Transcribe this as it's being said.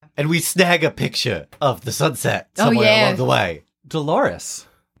and we snag a picture of the sunset somewhere along the way. Delores,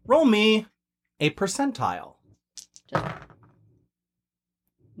 roll me a percentile.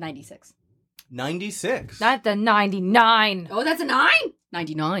 96. 96. Not the 99. Oh, that's a 9?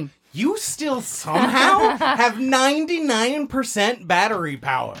 99. You still somehow have 99% battery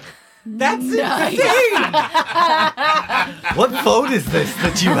power. That's insane! What phone is this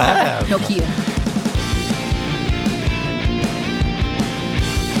that you have? Nokia.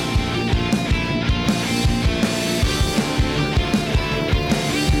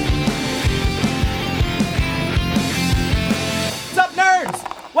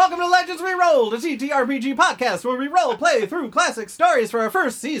 Welcome to Legends Rerolled, a TTRPG podcast where we play through classic stories. For our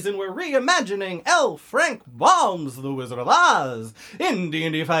first season, we're reimagining L. Frank Baum's The Wizard of Oz in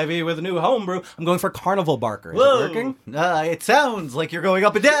D&D 5e with a new homebrew. I'm going for Carnival Barker. Is it working? It sounds like you're going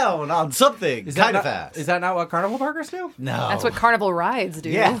up and down on something kind of fast. Is that not what Carnival Barkers do? No. That's what Carnival rides do.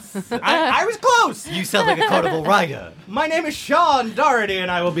 Yes. I was close! You sound like a Carnival rider. My name is Sean Dougherty,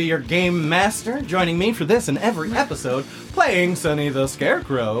 and I will be your game master. Joining me for this and every episode, playing Sonny the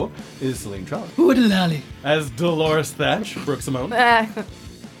Scarecrow, is Celine Trella. Oodalali. As Delores Brooke Simone.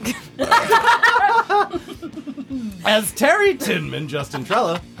 As Terry Tinman, Justyn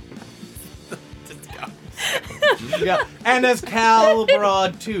Trella. And as Cal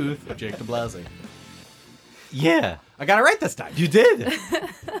Broadtooth, Jake DiBlasi. Yeah. I got it right this time. You did.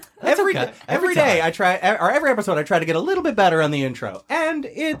 Every day I try, or every episode I try to get a little bit better on the intro. And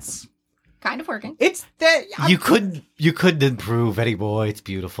it's kind of working. It's that you couldn't improve anymore. It's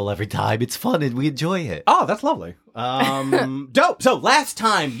beautiful every time. It's fun and we enjoy it. Oh, that's lovely. Dope. So last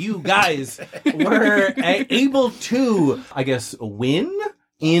time you guys were able to, I guess, win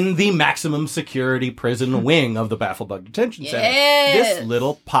in the maximum security prison wing of the Bafflebug Detention Center. This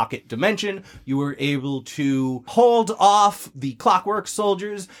little pocket dimension, you were able to hold off the Clockwork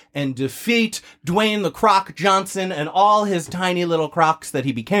Soldiers and defeat Dwayne the Croc Johnson and all his tiny little crocs that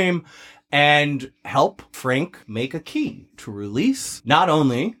he became, and help Frank make a key to release not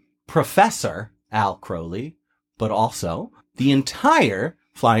only Professor Al Crowley, but also the entire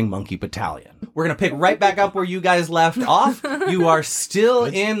Flying Monkey Battalion. We're going to pick right back up where you guys left off. You are still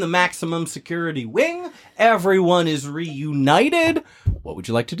in the maximum security wing. Everyone is reunited. What would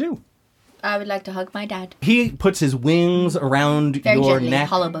you like to do? I would like to hug my dad. He puts his wings around your gently, neck.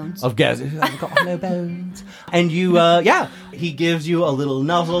 hollow bones. I've got hollow bones. And you, he gives you a little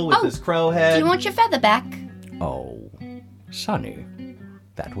nuzzle with his crow head. Do you want your feather back? Oh, Sonny,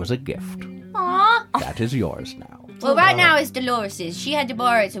 that was a gift. Aww. That is yours now. Well, right now it's Dolores's. She had to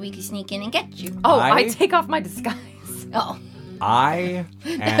borrow it so we could sneak in and get you. Oh, I take off my disguise. Oh. I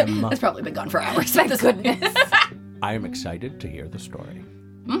am... That's probably been gone for hours. Thank goodness. I am excited to hear the story.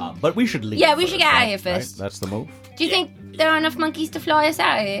 But we should leave. Yeah, we should get out of here first. Right? That's the move. Do you think there are enough monkeys to fly us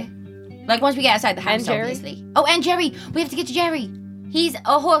out of here? Like, once we get outside the house, And Jerry? obviously. Oh, and Jerry. We have to get to Jerry. He's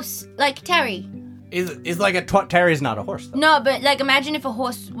a horse, like Terry. Is like a... Terry's not a horse, though. No, but, like, imagine if a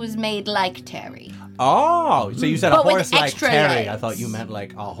horse was made like Terry. Oh, so you said But a with horse like extra Terry. legs. I thought you meant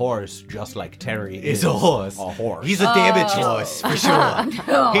like a horse just like Terry Is a horse. A horse. He's a damaged horse, for sure.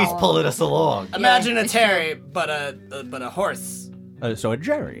 He's pulling us along. Imagine a Terry, but a horse. So a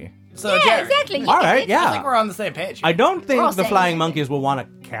Jerry. So Yeah, Jerry. exactly. All right, I think yeah. we're on the same page. I don't We're think all the saying flying it. monkeys will want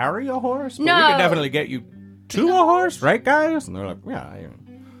to carry a horse, but we No. can definitely get you to a horse, right, guys? And they're like,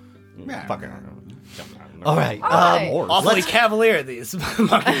 fucking... All right. right. Awfully cavalier, these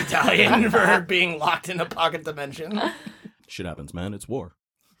monkey Italian, for being locked in a pocket dimension. Shit happens, man. It's war.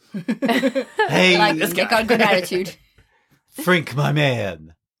 Hey, Like, they got a good attitude. Frink, my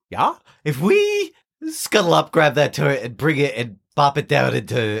man. Yeah? If we scuttle up, grab that turret, and bring it and bop it down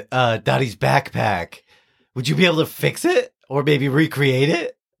into Donnie's backpack, would you be able to fix it? Or maybe recreate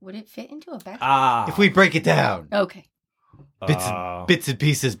it? Would it fit into a backpack? If we break it down. Okay. Bits and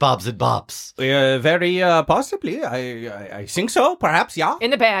pieces, bobs and bops. Very possibly. I think so, perhaps, yeah. In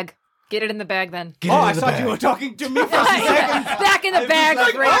the bag. Get it in the bag then. Get it Oh, in I the thought bag. you were talking to me for a second. Back in the bag.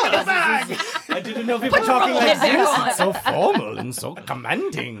 Like, Great. I didn't know people were talking like this. It's so formal and so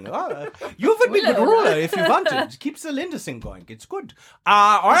commanding. You would be the ruler if you wanted. Keep the Linda thing going. It's good.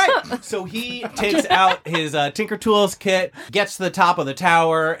 All right. So he takes out his Tinker Tools kit, gets to the top of the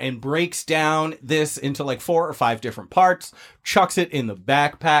tower, and breaks down this into like 4 or 5 different parts, chucks it in the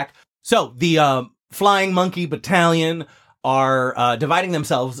backpack. So the Flying Monkey Battalion are dividing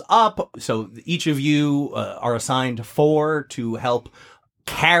themselves up. So each of you are assigned 4 to help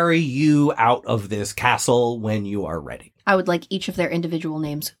carry you out of this castle when you are ready. I would like each of their individual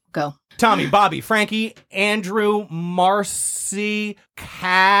names. Go. Tommy, Bobby, Frankie, Andrew, Marcy,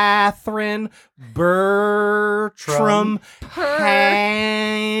 Catherine, Bertram,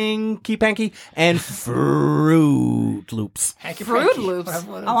 Hank, Hanky Panky, and Fruit Loops. Hanky Fruit Panky. Loops.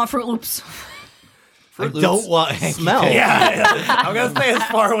 I want Fruit Loops. I don't want hanky Smell. panky. Yeah, I'm gonna stay as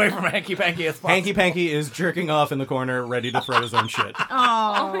far away from Hanky Panky as possible. Hanky Panky is jerking off in the corner, ready to throw his own shit.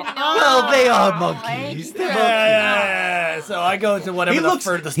 Oh, Well, they are monkeys. They're monkeys. Yeah. So I go to whatever the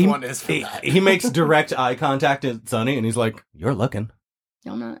furthest one is from that. He makes direct eye contact at Sonny, and he's like, "You're looking."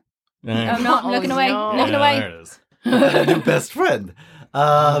 No, I'm not. Yeah. Oh, no, I'm looking away. no. Looking Yeah, away. there it is. A new best friend.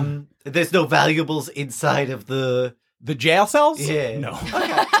 There's no valuables inside of the. The jail cells? Yeah. No.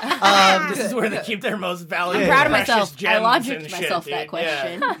 This is where they keep their most valuable. I'm proud of precious myself. I gems and logicked shit, myself dude. that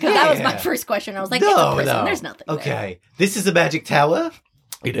question. Yeah. Because that was my Yeah. first question. I was like, it's a prison. There's nothing there. Okay, this is a magic tower.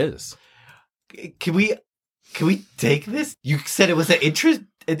 It is. Can we take this? You said it was an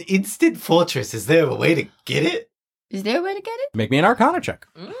instant fortress. Is there a way to get it? Is there a way to get it? Make me an Arcana check.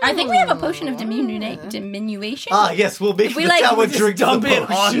 I think we have a potion of diminution. Ah, yes, we'll make If we, the like, tower just drink dump the it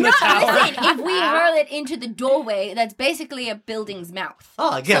potion. on the No, tower. listen, if we hurl it into the doorway, that's basically a building's mouth.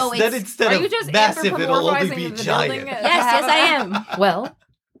 Ah, yes, So then it's- instead Are you of just massive, it'll only anthropomorphizing be the giant. building? Yes, I am. Well,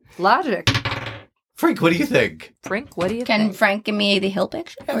 logic. Frank, what do you think? Frank, what do you Can think? Frank give me the help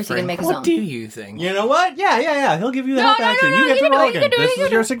action? Or is he going to make his What own? do you think? You know what? Yeah. He'll give you the No, help no, action. no, You you get to can do roll it, you again. can do it, This you is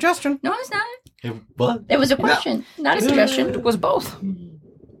can your do it. suggestion. No, it's not. What? It was a question, not a suggestion. It was both.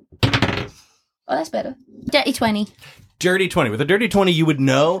 Oh, that's better. Dirty 20. Dirty 20. With a dirty 20, you would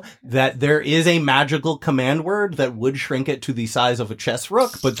know that there is a magical command word that would shrink it to the size of a chess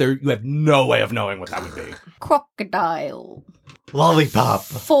rook, but you have no way of knowing what that would be. Crocodile. Lollipop.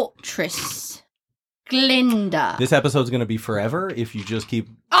 Fortress. Glinda. This episode's going to be forever if you just keep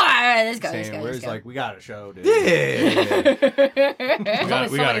All right, let's go. Let's saying go. words Let's go. like, we got a show, dude. Yeah. There's only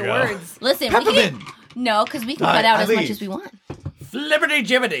we so gotta many go. words. Listen, we can, Peppermint. no, because we can All cut right, out I as much leave. as we want. Flibberty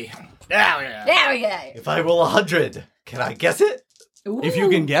jibbity. Yeah. There we go. If I roll 100, can I guess it? If you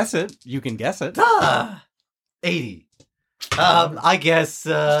can guess it, you can guess it. Ah, 80. I guess,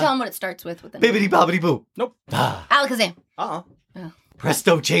 Just tell him what it starts with. The bibbidi bobbidi boo. Nope. Ah, Alakazam. Uh-uh.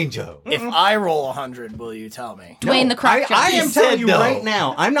 presto changeo. If I roll 100, will you tell me? Dwayne the Croc I am He telling said you no. right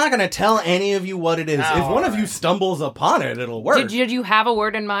now, I'm not going to tell any of you what it is. Oh, if one of you alright. stumbles upon it, it'll work. Did you have a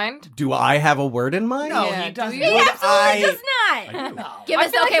word in mind? Do I have a word in mind? No, Yeah, he do doesn't. you? He Would absolutely I- does I not. do. Give I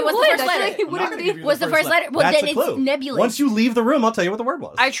us, feel like okay, you what's the would. first I feel letter? like you I'm not wouldn't gonna be. give you What's the first letter? Well, That's then a clue. it's nebulous. Once you leave the room, I'll tell you what the word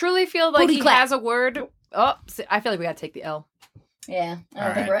was. I truly feel like Booty he clap. has a word. Oh, I feel like we gotta take the L. Yeah, I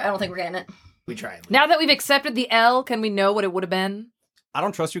All don't think we're getting it. We tried. Now that we've accepted the L, can we know what it would have been? I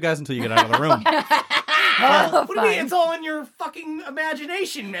don't trust you guys until you get out of the room. What do you mean? fine. It's all in your fucking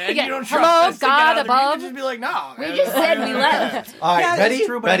imagination, man. Yeah, You don't hello, trust us to get God out of the room. You above. can just be like, no. We just said we left. All right, Yeah, ready? it's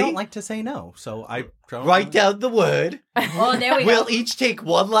true, but I ready? don't like to say no, so I don't. Write down the word. Oh, there we We'll go. each take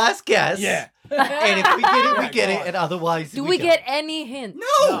one last guess. Yeah. And if we get it, we Right, get go it, on. and otherwise Do we don't. get any hints?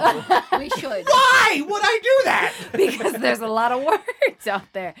 No! We should. Why would I do that? Because there's a lot of words out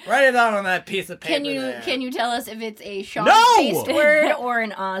there. Write it down on that piece of paper. Can you tell us if it's a No! Sean-based word or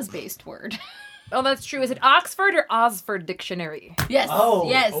an Oz-based word? Oh, that's true. Is it Oxford or Osford Dictionary? Yes. Oh.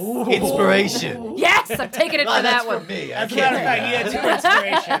 Yes. Inspiration. Yes, I'm taking it Oh, for that's that one. for me. As a I matter of can't fact, do you had that. two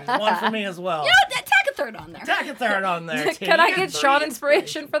inspirations. One for me as well. Tack a third on there. Tack a third on there. too. Can I You get got Sean three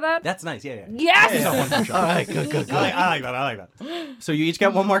inspiration for that? That's nice, yeah. Yes! Yeah, one for sure. All right, good. I like that. So you each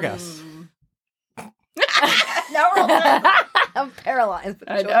get one more guess. Now roll. I'm paralyzed. with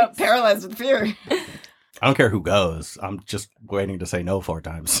I choice. know, paralyzed with fear. I don't care who goes. I'm just waiting to say no 4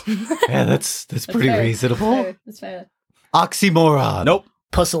 times. Yeah, that's pretty fair. reasonable. That's fair. Oxymoron. Nope.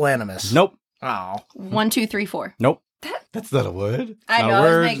 Pusillanimous. Nope. Oh. 1, 2, 3, 4. Nope. That's not a word. I Not know. a I was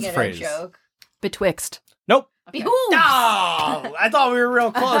word, making it phrase. a joke. Betwixt. Nope. Behoove. Oh, I thought we were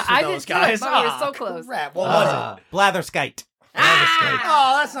real close with I did those too. guys. I thought we were Ah, so close. Crap. What was it? Blatherskite.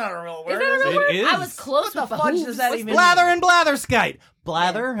 Oh, that's not a real word. that a is real it? word? It is. I was close What the with fudge behooves. does that even Blather mean? and blatherskite.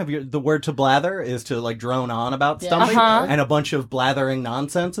 Blather, the word to blather is to like drone on about Yeah. something, Uh-huh. and a bunch of blathering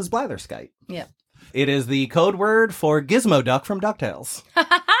nonsense is blatherskite. Yeah. It is the code word for Gizmo Duck from DuckTales.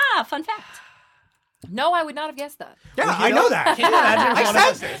 Ah, fun fact. No, I would not have guessed that. Yeah, I know that. Can you imagine if one of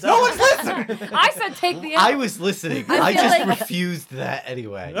us says No that? one's listening. I said take the L. I was listening. I I feel just like- refused that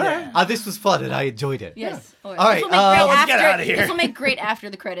anyway. Yeah. This was fun and I enjoyed it. Yes. All All right, This will make great let's get after- outta here. This will make great after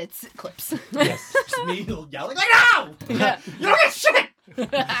the credits clips. Yes. Just me yelling like, no! Yeah. You don't get shit!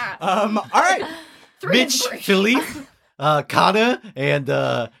 All right. Three Mitch, inspiration. Philippe, Connor, and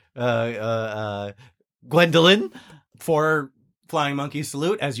Gwendolyn. For Flying Monkey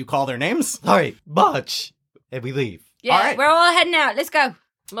Salute, as you call their names. All right, march. And we leave. Yeah, All right. we're all heading out. Let's go.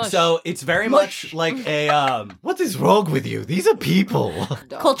 So it's very much like a What is wrong with you? These are people.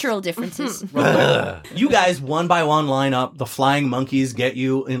 Cultural differences. you guys one by one line up. The flying monkeys get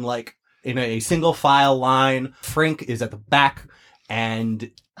you in a single file line. Frink is at the back,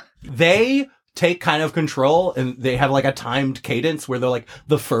 and they take kind of control, and they have like a timed cadence where they're like,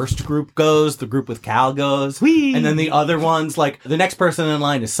 the first group goes, the group with Cal goes, Whee! And then the other ones, like the next person in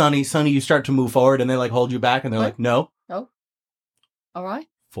line is Sonny. Sonny, you start to move forward, and they like hold you back, and they're like, no. Oh. All right.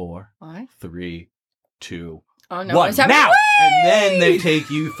 4, All right. 3, 2, Oh, no. 1. Now! And then they take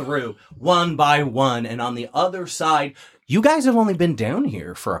you through one by one. And on the other side, you guys have only been down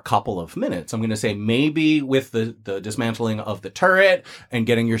here for a couple of minutes. I'm going to say maybe with the dismantling of the turret and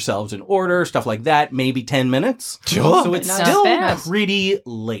getting yourselves in order, stuff like that, maybe 10 minutes. Sure. So it's Not still bad. pretty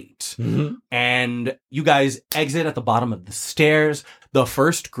late. Mhm. And you guys exit at the bottom of the stairs. The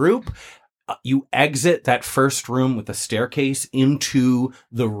first group, you exit that first room with a staircase into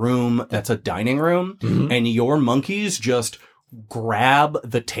the room that's a dining room, and your monkeys just grab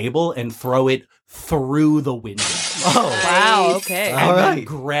the table and throw it through the window. Oh, Wow, okay. All And then right.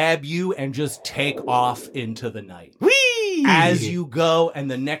 grab you and just take off into the night. Whee! As you go,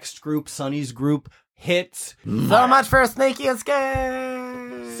 and the next group, Sonny's group, hits. So much for a sneaky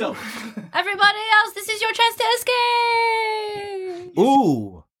escape. So, Everybody else, this is your chance to escape.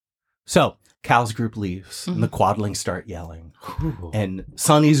 ooh. So, Cal's group leaves, and the Quadlings start yelling. And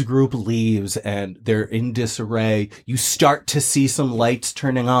Sonny's group leaves, and they're in disarray. You start to see some lights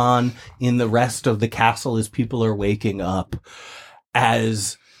turning on in the rest of the castle as people are waking up.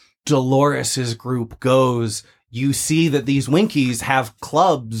 As Dolores's group goes, you see that these Winkies have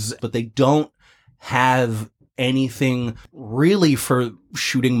clubs, but they don't have anything really for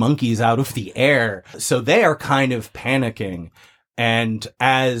shooting monkeys out of the air. So they are kind of panicking. And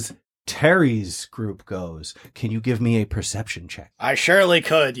as Terry's group goes, can you give me a perception check? I surely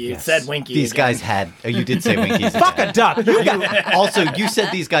could. You Yes. said Winky. These again. guys had. Oh, you did say Winkies. Fuck a duck! Also, you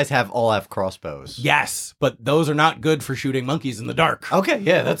said these guys all have crossbows. Yes, but those are not good for shooting monkeys in the dark. Okay,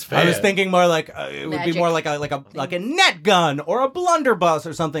 yeah, that's fair. I was thinking more like it would be Magic. more like a net gun or a blunderbuss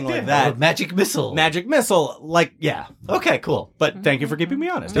or something like that. Magic missile. Magic missile, yeah. Okay, cool. But thank you for keeping me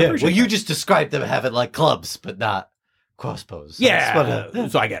honest. I Yeah, appreciate well, you that. just described them having like clubs, but not crossbows. So yeah. that's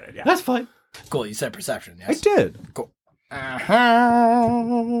what, So I get it. Yeah, that's fine. Cool. You said perception. I Yes. did.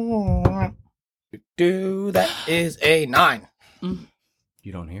 That is a 9.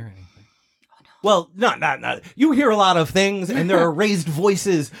 You don't hear anything. Well, not. You hear a lot of things, and there are raised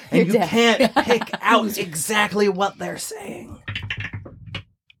voices, and you can't pick out exactly what they're saying.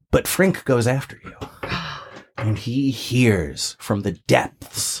 But Frink goes after you, and he hears from the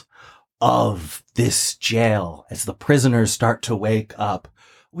depths of this jail as the prisoners start to wake up.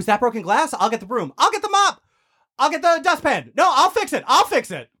 Was that broken glass? I'll get the broom. I'll get the mop. I'll get the dustpan. No, I'll fix it.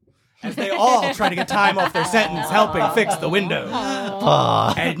 As they all try to get time off their sentence, helping fix the window.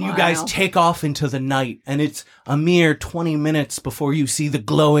 And you guys take off into the night, and it's a mere 20 minutes before you see the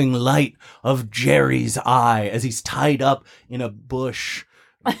glowing light of Jerry's eye as he's tied up in a bush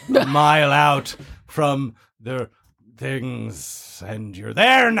a mile out from the things, and you're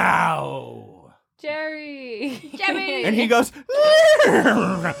there now. Jerry. And he goes,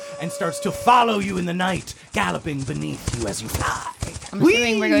 and starts to follow you in the night, galloping beneath you as you fly. I'm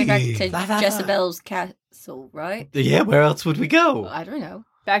assuming we're going back to Jessabelle's castle, right? Yeah, where else would we go? I don't know.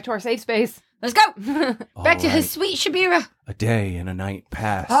 Back to our safe space. Let's go. Back to his sweet Shabira. A day and a night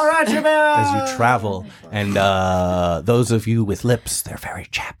pass. All right, Shabira. As you travel, and those of you with lips, they're very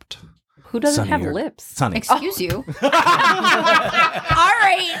chapped. Who doesn't Sonny, have you're- lips? Sonny. Excuse you. All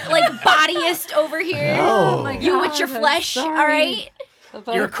right, like bodyist over here. Oh. my You with God, your I'm flesh, all sorry. right?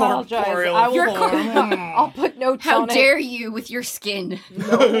 I Your apologize. corporeal I will- Your I'll put notes How on dare you with your skin? it.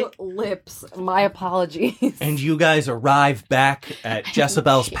 No lips. My apologies. And you guys arrive back at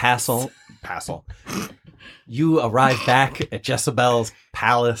Jessabelle's castle. You arrive back at Jessabelle's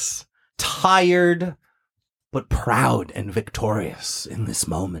palace, tired, but proud and victorious in this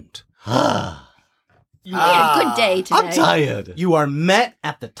moment. We had a good day today. I'm tired. You are met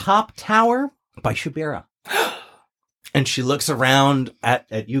at the top tower by Shabira. And she looks around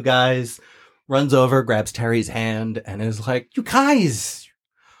at you guys, runs over, grabs Terry's hand, and is like, you guys,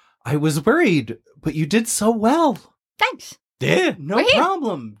 I was worried, but you did so well. Thanks. Yeah. No We're here.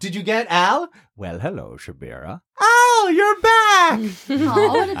 problem. Did you get Al? Well, hello, Shabira. Al, you're back!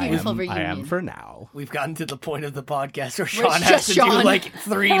 Oh, what a beautiful I reunion. am for now. We've gotten to the point of the podcast where Where Sean it's has just to do Sean. like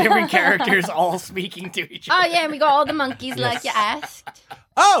 3 different characters all speaking to each Oh, other. yeah, and we got all the monkeys like you asked.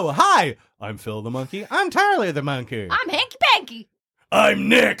 Oh, hi! I'm Phil the monkey. I'm Tyler the monkey. I'm Hanky Panky. I'm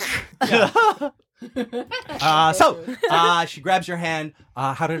Nick! She grabs your hand.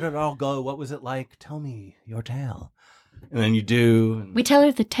 How did it all go? What was it like? Tell me your tale. And then you do. We tell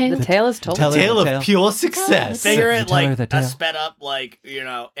her the tale. The tale is told. Tale of pure success. Figure it tell her like the a tale. sped up, like,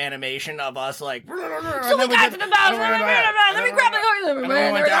 animation of us, like. So we got to the bathroom. Let me grab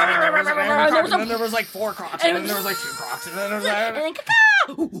And then there was like 4 crocs, and then there was like 2 crocs, and then there was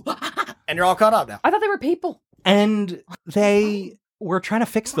and you're all caught up now. I thought they were people. And they were trying to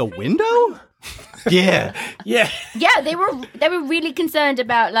fix the window? Yeah. Yeah. Yeah, they were really concerned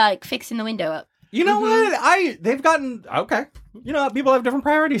about like fixing the window up. You know what? They've gotten... Okay. You know, people have different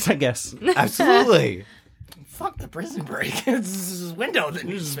priorities, I guess. Absolutely. Fuck the prison break. It's this window that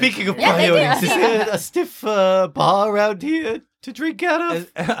needs Speaking of Yeah, they do. priorities, is there a stiff bar around here to drink out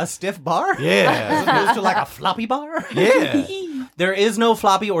of? A stiff bar? Yeah. As opposed to like a floppy bar? Yeah. There is no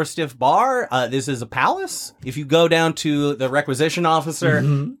floppy or stiff bar. This is a palace. If you go down to the requisition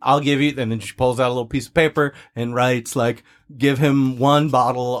officer, I'll give you... And then she pulls out a little piece of paper and writes, like, give him 1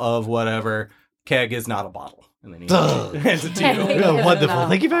 bottle of whatever. Keg is not a bottle. And then he hands it to you. Oh, wonderful.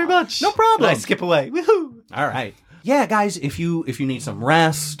 Thank you very much. No problem. And I skip away. Woohoo. All right. Yeah, guys, if you need some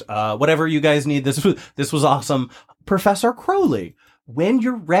rest, whatever you guys need, this was awesome. Professor Crowley, when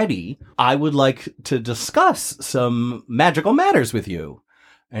you're ready, I would like to discuss some magical matters with you.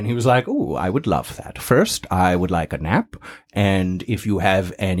 And he was like, "Ooh, I would love that. First, I would like a nap, and if you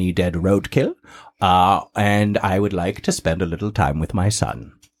have any dead roadkill, and I would like to spend a little time with my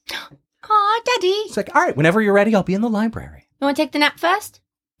son." Aw, Daddy. It's like, all right, whenever you're ready, I'll be in the library. You want to take the nap first?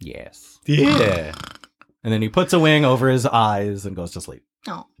 Yes. Yeah. And then he puts a wing over his eyes and goes to sleep.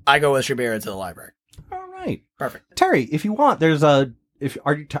 Oh. I go with Shabira to the library. All right. Perfect. Terry, if you want, there's a...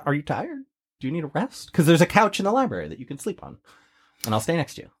 Are you tired? Do you need a rest? Because there's a couch in the library that you can sleep on. And I'll stay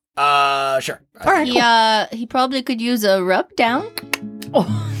next to you. Sure. All right, cool. He probably could use a rub down.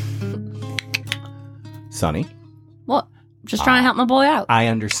 Sonny, What? Just trying to help my boy out. I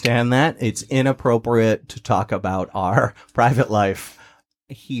understand that. It's inappropriate to talk about our private life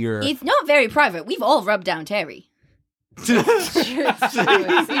here. It's not very private. We've all rubbed down Terry. It's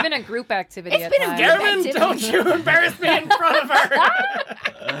even a group activity. It's at been a times. gentleman- German, don't you embarrass me in front of her.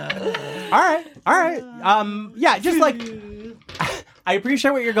 All right. Yeah, just like... I appreciate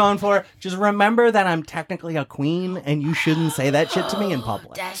what you're going for. Just remember that I'm technically a queen, and you shouldn't say that shit to me in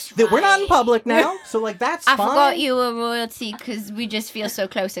public. That's We're not in right. public now, so like that's I fine. forgot you were royalty because we just feel so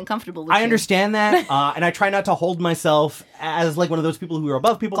close and comfortable with you. I understand that, and I try not to hold myself as like one of those people who are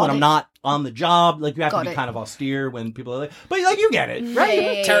above people when I'm not on the job. Like you have to be kind of austere when people are like, but like you get it, right?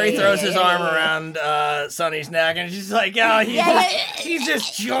 Yeah. Terry throws his arm around Sonny's neck, and she's like, "Yeah, he's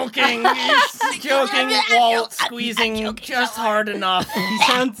just joking. He's joking while squeezing just hard enough."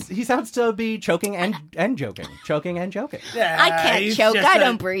 He sounds to be choking and joking. Yeah, I can't he's choke. just I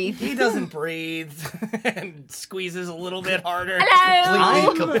don't breathe. He doesn't breathe and squeezes a little bit harder.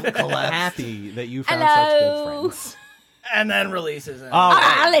 Hello. I'm happy that you found Hello. such good friends. And then releases it.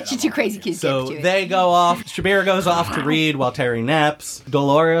 I'll let you two crazy kids So get to it. they go off. Shabira goes off to read while Terry naps.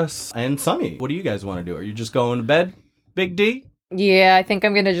 Dolores and Sonny, what do you guys want to do? Are you just going to bed, Big D? Yeah, I think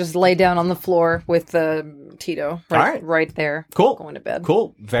I'm gonna just lay down on the floor with the Tito right there. Cool. Going to bed.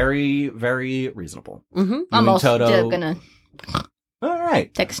 Cool. Very, very reasonable. Mm-hmm. You I'm and also Toto. gonna All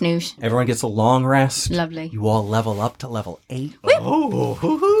right. take a snooze. Everyone gets a long rest. Lovely. You all level up to level 8. Oh,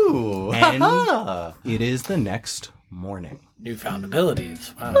 hoo-hoo. And it is the next morning. Newfound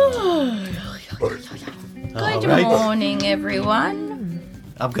abilities. Wow. Good right. morning, everyone.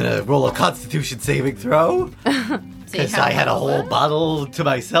 I'm gonna roll a Constitution saving throw because I had a whole bottle to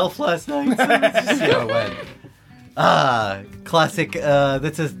myself last night. So let's just see how it went. Classic.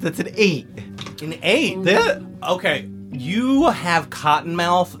 That's an 8. An 8? Yeah. Okay. You have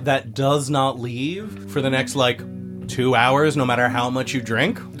Cottonmouth that does not leave for the next, 2 hours, no matter how much you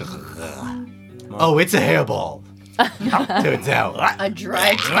drink. Oh, it's a hairball. Turns out. A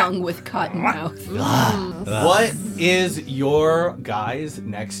dry tongue with cotton mouth. What is your guys'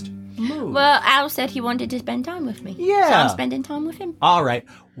 next move? Well, Al said he wanted to spend time with me. Yeah. So I'm spending time with him. All right.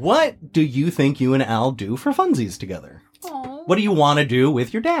 What do you think you and Al do for funsies together? Aww. What do you want to do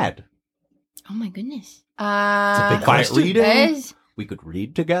with your dad? Oh my goodness. It's a big Quiet question. reading? Yes. We could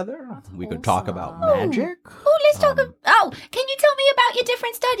read together. We could talk about magic. Oh, let's talk about... Oh, can you tell me about your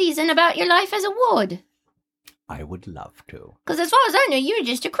different studies and about your life as a ward? I would love to. Because as far as I know, you're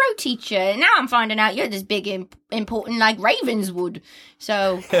just a crow teacher. And now I'm finding out you're this big, important like Ravenswood.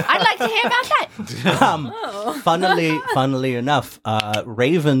 So I'd like to hear about that. Funnily enough,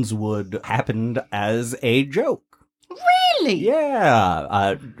 Ravenswood happened as a joke. Really?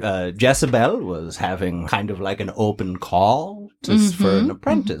 Yeah. Jessabelle was having kind of like an open call for an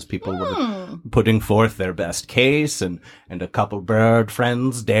apprentice. People were putting forth their best case, and a couple bird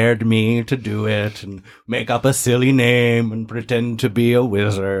friends dared me to do it and make up a silly name and pretend to be a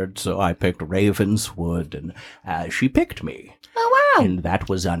wizard. So I picked Ravenswood, and she picked me. Oh, wow. And that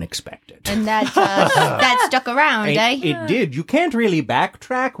was unexpected. And that stuck around, eh? It did. You can't really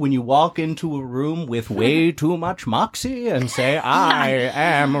backtrack when you walk into a room with way too much moxie and say, I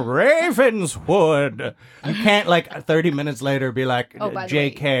am Ravenswood. You can't, 30 minutes later be like,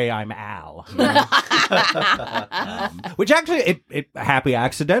 JK, I'm Al. Which actually, it happy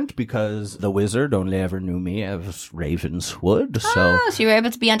accident, because the wizard only ever knew me as Ravenswood. So you were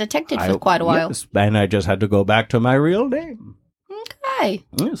able to be undetected for quite a while. Yes, and I just had to go back to my real name. Okay.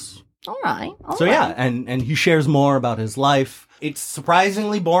 Yes. All right. Yeah, and he shares more about his life. It's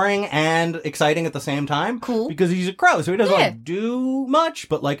surprisingly boring and exciting at the same time. Cool. Because he's a crow, so he doesn't do much,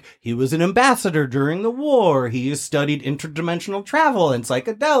 but he was an ambassador during the war. He has studied interdimensional travel and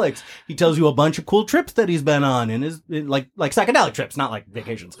psychedelics. He tells you a bunch of cool trips that he's been on in his like psychedelic trips, not like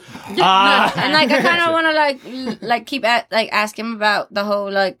vacations. And I kind of want to keep ask him about the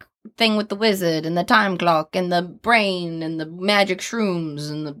whole thing with the wizard and the time clock and the brain and the magic shrooms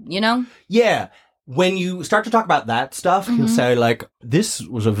and the. Yeah. When you start to talk about that stuff, he'll say, this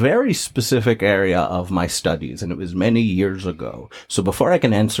was a very specific area of my studies, and it was many years ago. So before I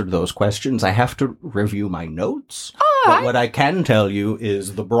can answer those questions, I have to review my notes. But what I can tell you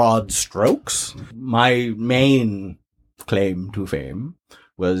is the broad strokes. My main claim to fame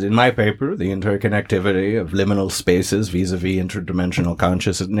was in my paper, The Interconnectivity of Liminal Spaces vis-a-vis Interdimensional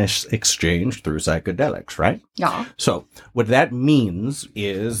Consciousness Exchange through Psychedelics, right? Yeah. So what that means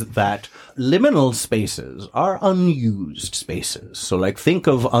is that liminal spaces are unused spaces. So think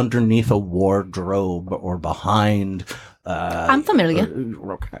of underneath a wardrobe or behind... I'm familiar.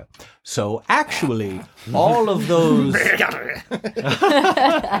 Okay. So actually, all of those... The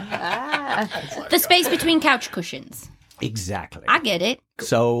space between couch cushions. Exactly. I get it.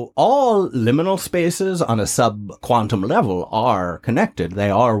 So all liminal spaces on a sub-quantum level are connected. They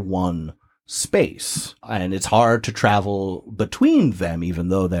are one space. And it's hard to travel between them, even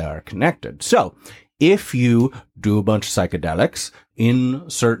though they are connected. So if you do a bunch of psychedelics in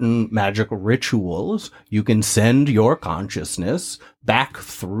certain magical rituals, you can send your consciousness back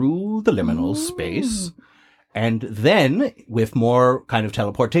through the liminal space. And then, with more kind of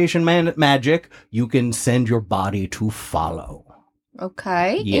teleportation magic, you can send your body to follow.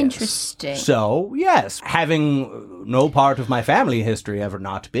 Okay, yes. Interesting. So, yes, having no part of my family history ever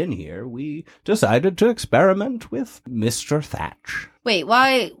not been here, we decided to experiment with Mr. Thatch. Wait,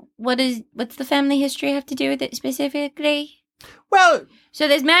 why? What's the family history have to do with it specifically? Well... So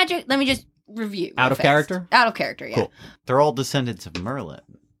there's magic. Let me just review. Out of character? Out of character, yeah. Cool. They're all descendants of Merlin.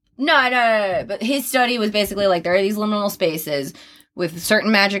 No. But his study was basically there are these liminal spaces with certain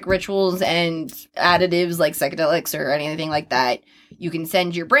magic rituals and additives like psychedelics or anything like that. You can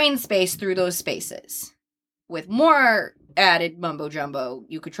send your brain space through those spaces. With more added mumbo jumbo,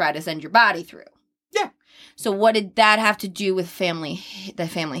 you could try to send your body through. Yeah. So what did that have to do with the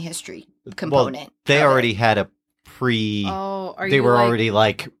family history component? Well, they already had a they were already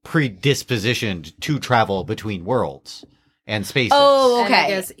predispositioned to travel between worlds and spaces. Oh, okay. And I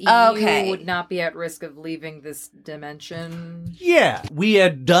guess you would not be at risk of leaving this dimension. Yeah, we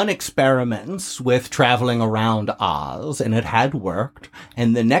had done experiments with traveling around Oz, and it had worked.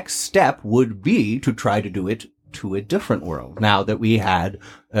 And the next step would be to try to do it to a different world, now that we had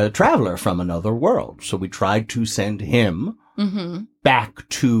a traveler from another world. So we tried to send him back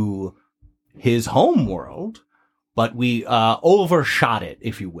to his home world, but we overshot it,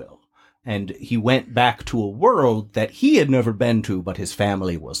 if you will. And he went back to a world that he had never been to, but his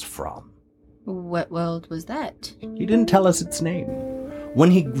family was from. What world was that? He didn't tell us its name.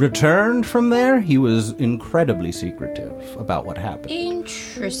 When he returned from there, he was incredibly secretive about what happened.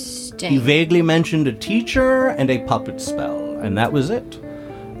 Interesting. He vaguely mentioned a teacher and a puppet spell, and that was it.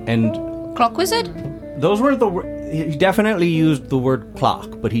 And Clock wizard? those were he definitely used the word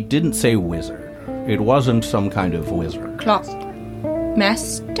clock, but he didn't say wizard. It wasn't some kind of wizard. Clock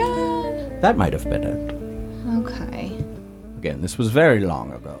master? That might have been it. Okay. Again, this was very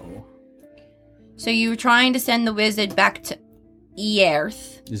long ago. So you were trying to send the wizard back to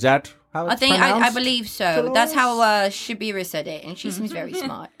Earth. Is that how it's pronounced? I believe so. Delores? That's how Shabira said it, and she seems very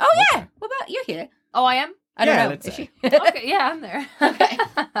smart. Oh yeah. What about you're here? Oh, I am? I don't Yeah, know. let's Is say. she? Okay, yeah, I'm there. Okay.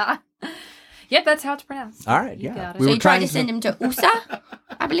 Yep, that's how it's pronounced. All right, You yeah. got it. We So were you tried trying to send him to USA,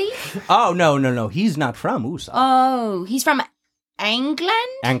 I believe. Oh, no. He's not from USA. Oh, he's from England?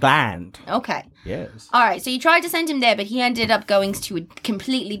 England. Okay. Yes. All right, so you tried to send him there, but he ended up going to a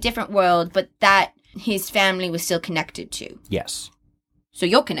completely different world, but that his family was still connected to. Yes. So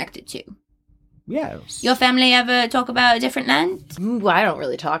you're connected to. Yes. Your family ever talk about a different land? Ooh, I don't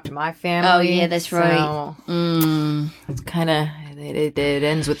really talk to my family. Oh, yeah, that's right. So it's kind of, it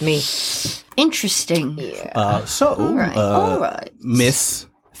ends with me. Interesting. Yeah. All right. Miss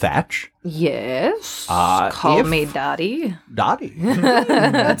Thatch. Yes. If- Call me Daddy. Dottie.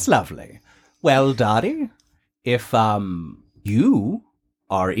 That's lovely. Well, Dottie, if you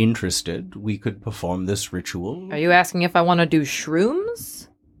are interested, we could perform this ritual. Are you asking if I want to do shrooms?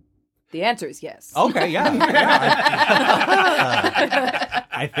 The answer is yes. Okay, yeah.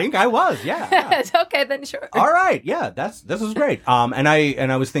 I think I was, yeah. Okay, then sure. All right, yeah, this is great. And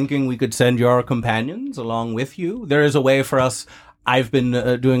I was thinking we could send your companions along with you. There is a way for us. I've been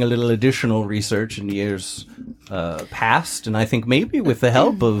doing a little additional research in years past, and I think maybe with the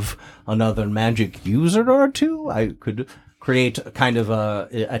help of another magic user or two, I could create a kind of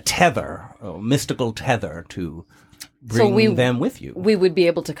a tether, a mystical tether to bring them with you. We would be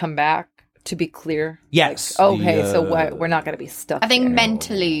able to come back, to be clear. Yes. Okay, so we're not going to be stuck I think there.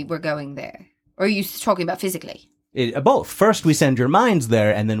 mentally we're going there. Or are you talking about physically? Both. First, we send your minds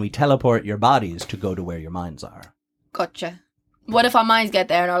there, and then we teleport your bodies to go to where your minds are. Gotcha. What if our minds get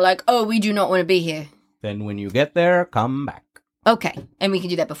there and are like, oh, we do not want to be here? Then when you get there, come back. Okay. And we can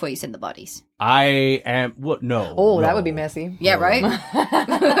do that before you send the bodies. I am... What? No. Oh, that no. would be messy. Yeah, right?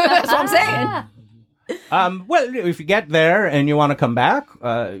 That's what I'm saying. Well, if you get there and you want to come back,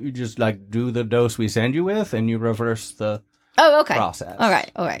 you just do the dose we send you with, and you reverse the process. All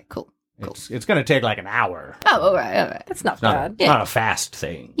right, cool. It's going to take an hour. Oh, all right. That's not It's bad. not a fast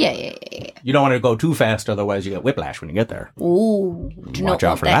thing. Yeah. You don't want to go too fast, otherwise you get whiplash when you get there. Ooh, do Watch not out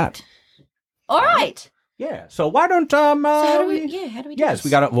want for that. All right. Yeah. So why don't So how do we do Yes, this? we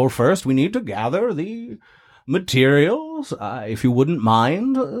got to. Well, first we need to gather the materials. If you wouldn't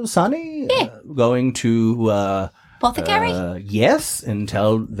mind, Sonny, going to Apothecary? yes, and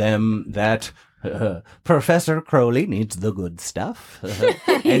tell them that Professor Crowley needs the good stuff.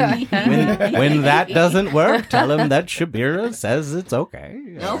 And when that doesn't work, tell him that Shabira says it's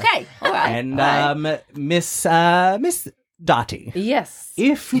okay. Okay. All right. And Miss Dottie. Yes.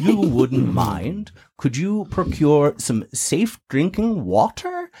 If you wouldn't mind, could you procure some safe drinking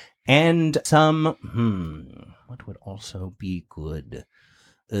water and some, what would also be good?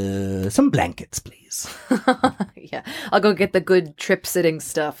 Some blankets, please. Yeah. I'll go get the good trip sitting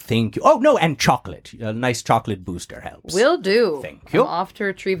stuff. Thank you. Oh, no, and chocolate. A nice chocolate booster helps. Will do. Thank you. I'm off to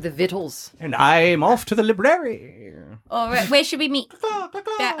retrieve the victuals. And I'm off to the library. All right. Where should we meet? The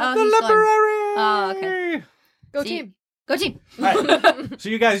he's gone. library. Oh, okay. Go See- team. Go team. All right. So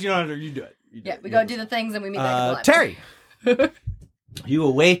you guys, you do it. Yeah, we go do the things and we meet back at the Terry. You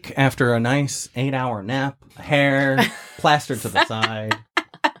awake after a nice 8-hour nap, hair plastered to the side.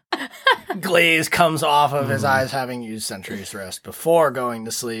 Glaze comes off of his eyes, having used Century's Rest before going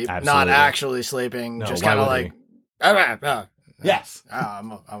to sleep. Not Absolutely. actually sleeping, No, just why kind of would like, Yes.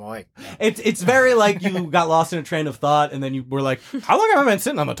 I'm awake. It's very like you got lost in a train of thought and then you were like, how long have I been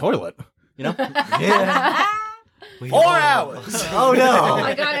sitting on the toilet? You know? Yeah. 4 hours. Oh no.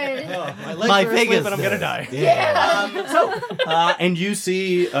 I got it. My Vegas. but I'm gonna die. Yeah. And you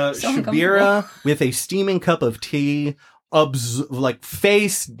see Shabira with a steaming cup of tea,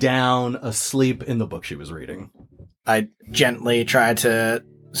 face down, asleep in the book she was reading. I gently try to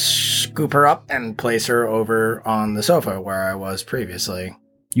scoop her up and place her over on the sofa where I was previously.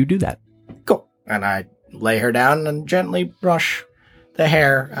 You do that. Cool. And I lay her down and gently brush the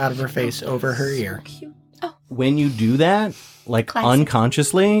hair out of her face over her ear. When you do that, Classic.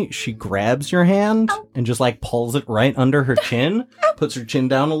 unconsciously, she grabs your hand and just pulls it right under her chin, puts her chin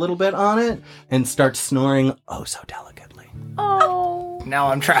down a little bit on it, and starts snoring oh so delicately. Oh. Now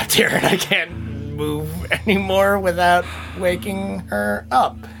I'm trapped here and I can't move anymore without waking her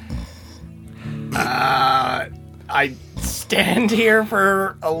up. I stand here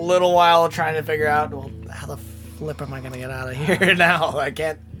for a little while trying to figure out, well, how the flip am I going to get out of here now? I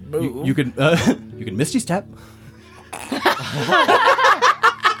can't move. You can Misty Step.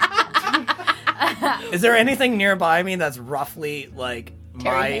 Is there anything nearby me that's roughly like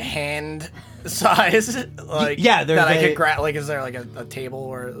my hand size? Yeah, there's that I a- could grab. Is there a table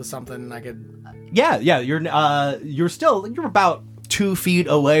or something I could? Yeah. You're about 2 feet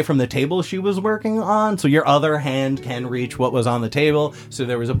away from the table she was working on, so your other hand can reach what was on the table. So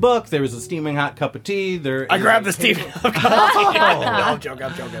there was a book, there was a steaming hot cup of tea. I grabbed the steaming cup of tea. No, I'm joking.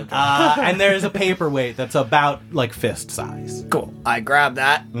 And there's a paperweight that's about fist size. Cool. I grab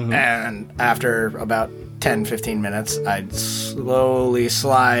that, and after about 10, 15 minutes, I'd slowly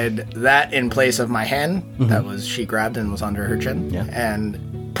slide that in place of my hand that she grabbed and was under her chin,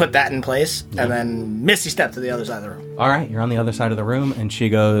 and put that in place, and then misty step to the other side of the room. All right, you're on the other side of the room, and she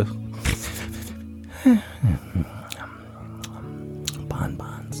goes,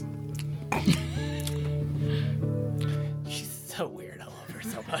 bonbons. She's so weird. I love her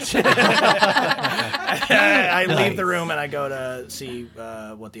so much. I leave the room and I go to see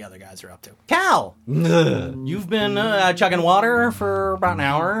what the other guys are up to. Cal, you've been chugging water for about an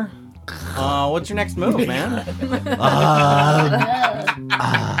hour. What's your next move, man?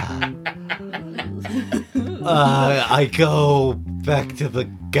 I go back to the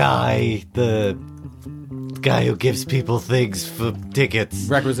guy who gives people things for tickets.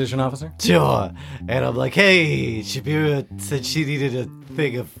 Requisition officer? Sure. And I'm like, hey, Shabira said she needed a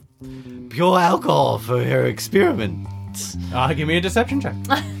thing of pure alcohol for her experiments. Give me a deception check.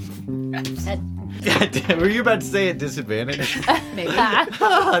 Were you about to say at disadvantage? Maybe.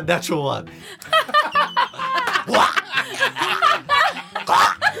 Natural one.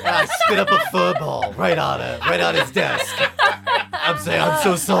 I spit up a fur ball right on his desk. I'm saying I'm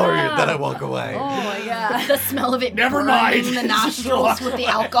so sorry, then I walk away. Oh my god. The smell of it Never mind. burning the nostrils with the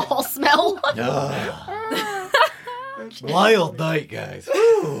alcohol smell. Wild night, guys.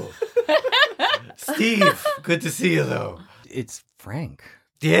 Woo. Steve, good to see you, though. It's Frank.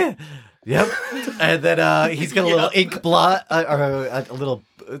 Yeah. Yep. And then he's got a little ink blot, or a little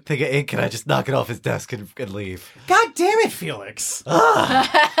thing of ink, and I just knock it off his desk and leave. God damn it, Felix.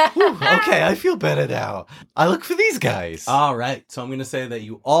 Okay, I feel better now. I look for these guys. All right, so I'm going to say that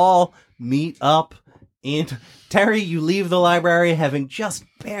you all meet up in... Terry, you leave the library having just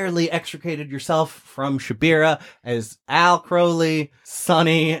barely extricated yourself from Shabira as Al Crowley,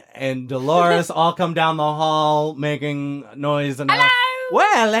 Sonny, and Delores all come down the hall making noise and... Hello!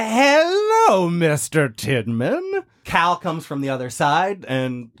 Well, hello, Mr. Tidman. Cal comes from the other side,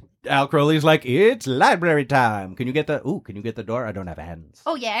 and Al Crowley's like, it's library time. Can you get the door? I don't have hands.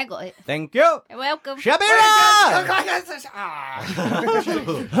 Oh yeah, I got it. Thank you. You're welcome. Shabira!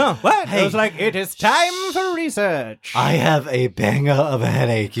 What? Hey. It was like, it is time for research. I have a banger of a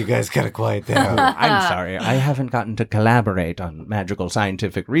headache. You guys gotta quiet down. I'm sorry, I haven't gotten to collaborate on magical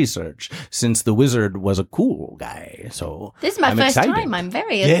scientific research since the wizard was a cool guy, so This is my I'm first excited. time. I'm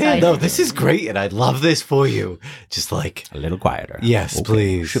very Yeah, excited. no, this is great, and I'd love this for you. Just like, A little quieter. Yes,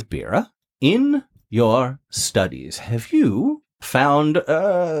 please. Shabira, in your studies, have you found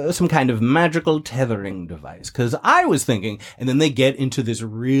some kind of magical tethering device? Because I was thinking, and then they get into this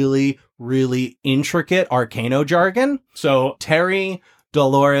really, really intricate arcano jargon. So, Terry,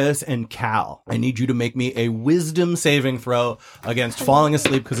 Delores, and Cal, I need you to make me a wisdom saving throw against falling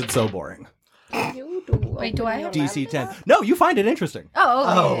asleep because it's so boring. Wait, do I have DC 10. No, you find it interesting.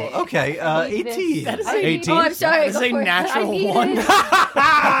 Oh, okay. oh, okay, 18. 18. Oh, I'm sorry. That is go a for it. natural I need one. it.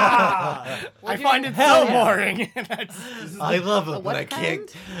 I find it so boring. I love it, but what I kind?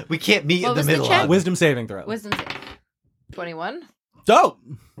 can't. We can't meet What in the was the middle. check? of it. Wisdom saving throw. Wisdom. 21. So,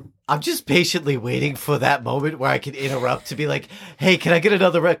 I'm just patiently waiting for that moment where I can interrupt to be like, "Hey, can I get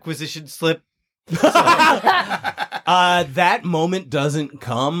another requisition slip?" that moment doesn't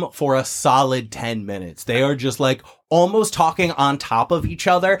come for a solid 10 minutes. They are just like almost talking on top of each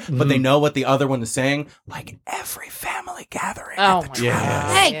other, but they know what the other one is saying, like every family gathering Oh at my the Yeah.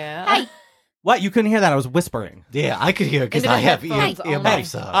 trial. Hey, Yeah. hey. What? You couldn't hear that? I was whispering. Yeah, I could hear because I have Individual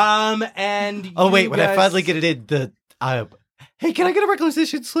earmuffs headphones on. And Oh wait, you when I guys- finally get it in, hey, can I get a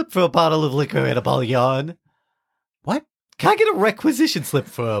requisition slip for a bottle of liquor and a ball of yarn? What? Can I get a requisition slip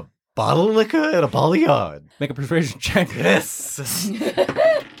for a bottle of liquor and a ball of yarn? Make a persuasion check. Yes.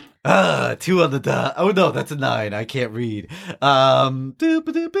 2 on the dot. Oh no, that's a 9. I can't read. 9.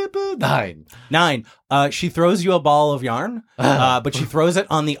 9. She throws you a ball of yarn, but she throws it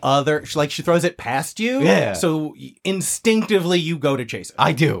on the other. She throws it past you. Yeah. So instinctively, you go to chase it.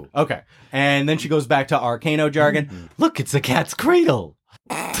 I do. Okay. And then she goes back to arcano jargon. Look, it's a cat's cradle.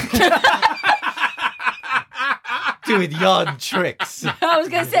 Doing yarn tricks. I was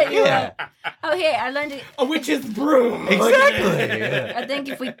gonna say, Yeah. oh, here I learned it. A witch's broom. Exactly. Yeah. I think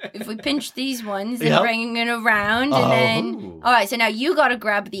if we pinch these ones and Yep. bring it around, and then all right. So now you gotta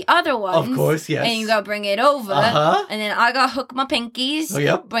grab the other ones, Of course, yes. and you gotta bring it over, Uh-huh. and then I gotta hook my pinkies, Oh,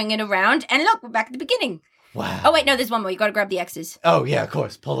 yep. bring it around, and look, we're back at the beginning. Wow. Oh wait, no, there's one more. You gotta grab the X's. Oh yeah, of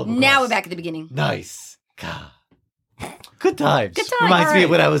course. Pull them. Now across. we're back at the beginning. Nice. God. Good times. Good times. Reminds me All of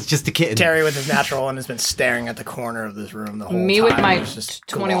when I was just a kitten. Terry with his natural one has been staring at the corner of this room the whole Me time. with my It's just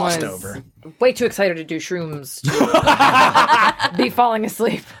 21 glossed is over. way too excited to do shrooms to be falling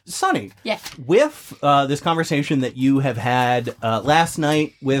asleep. Sonny, Yeah. with this conversation that you have had last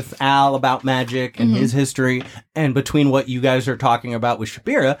night with Al about magic and his history, and between what you guys are talking about with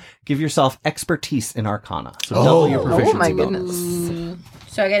Shabira, give yourself expertise in Arcana. So double your proficiency my bonus. goodness.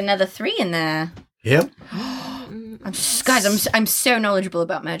 So I get another 3 in there. Yep. I'm so knowledgeable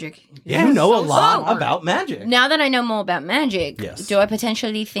about magic. Yeah, you know a So lot smart. about magic. Now that I know more about magic, Yes. do I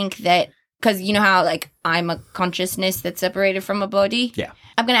potentially think that, because you know how, like, I'm a consciousness that's separated from a body? Yeah.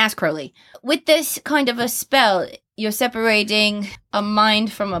 I'm going to ask Crowley. With this kind of a spell, you're separating a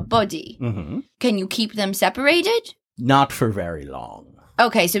mind from a body. Mm-hmm. Can you keep them separated? Not for very long.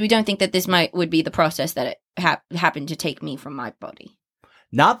 Okay, so we don't think that this would be the process that it happened to take me from my body.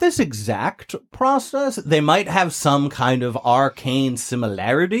 Not this exact process. They might have some kind of arcane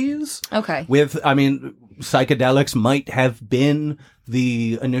similarities. Okay. Psychedelics might have been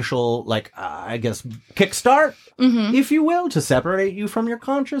the initial, I guess, kickstart, if you will, to separate you from your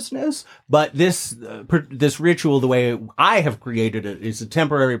consciousness. But this ritual, the way I have created it, is a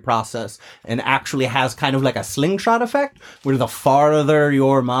temporary process and actually has kind of like a slingshot effect, where the farther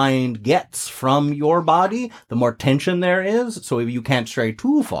your mind gets from your body, the more tension there is. So if you can't stray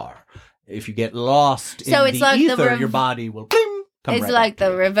too far, if you get lost So in it's the like the ether, your body will come It's right like back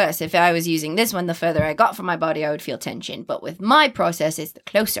to the you. reverse. If I was using this one, the further I got from my body, I would feel tension. But with my process, it's the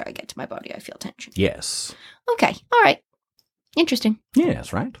closer I get to my body, I feel tension. Yes. Okay. All right. Interesting.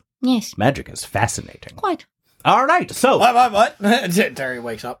 Yes, right? Yes. Magic is fascinating. Quite. All right, so What? Terry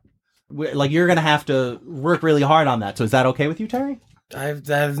wakes up. you're gonna have to work really hard on that. So is that okay with you, Terry? I've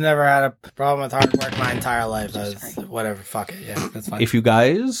never had a problem with hard work my entire life. Whatever, fuck it. Yeah, that's fine. If you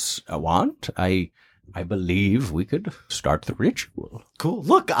guys want, I believe we could start the ritual. Cool.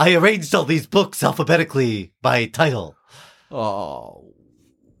 Look, I arranged all these books alphabetically by title. Oh,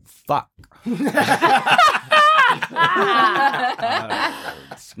 fuck!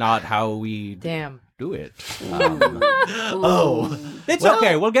 It's not how we Damn. do it. Oh, It's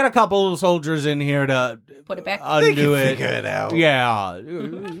okay. We'll get a couple soldiers in here to Put it back. they can undo it. figure it out. Yeah.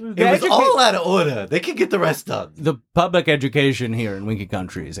 It was all out of order. They can get the rest done. The public education here in Winky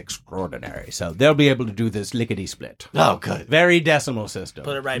Country is extraordinary, so they'll be able to do this lickety-split. Oh, good. Very decimal system.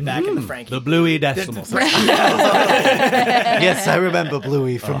 Put it right back in the Frankie. The bluey decimal system. Yes, I remember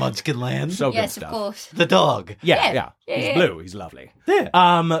Bluey from Munchkin Land. So good Yes, of stuff. course. The dog. Yeah. Yeah, He's yeah. blue. He's lovely. Yeah.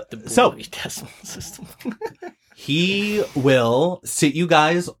 So Bloody decimal system. he will sit you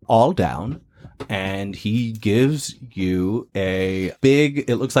guys all down, and he gives you it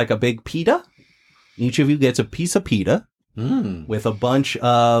looks like a big pita. Each of you gets a piece of pita with a bunch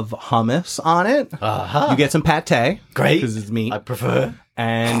of hummus on it. Uh-huh. You get some pate. Great. Because it's meat. I prefer.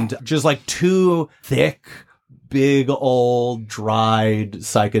 And just like 2 thick, big old dried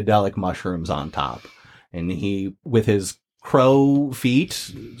psychedelic mushrooms on top. And he, with his crow feet,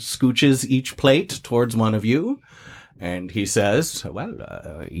 scooches each plate towards one of you. And he says,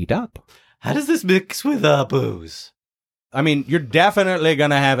 well, eat up. How does this mix with booze? I mean, you're definitely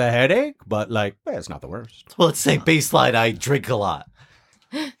going to have a headache, but it's not the worst. Well, let's say baseline, I drink a lot.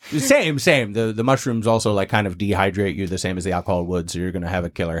 Same. The mushrooms also kind of dehydrate you the same as the alcohol would. So you're going to have a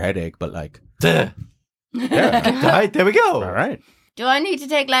killer headache, but Duh. yeah. All right, there we go. All right. Do I need to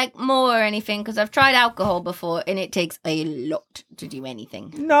take more or anything? Because I've tried alcohol before and it takes a lot to do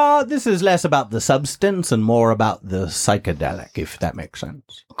anything. No, this is less about the substance and more about the psychedelic, if that makes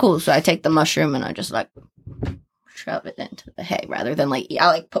sense. Cool. So I take the mushroom and I just shove it into the hay rather than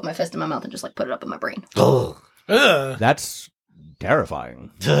I put my fist in my mouth and just put it up in my brain. Ugh. That's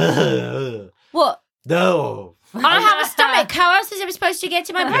terrifying. What? No. I have a stomach. How else is it supposed to get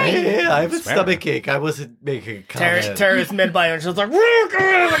to my brain? Yeah, I have a Fair. stomach ache. I wasn't making a comment. Terry's mid-bite and she's like,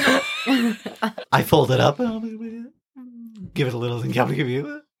 I fold it up. Give it a little thing. Can I give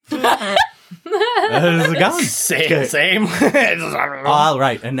you How's it going? same. All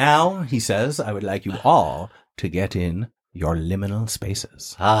right. And now he says, I would like you all to get in your liminal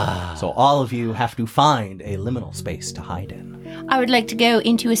spaces. So all of you have to find a liminal space to hide in. I would like to go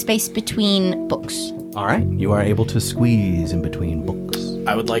into a space between books. All right. You are able to squeeze in between books.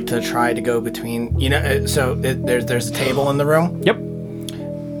 I would like to try to go between, there's a table in the room. Yep.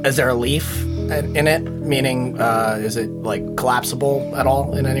 Is there a leaf in it? Meaning, is it collapsible at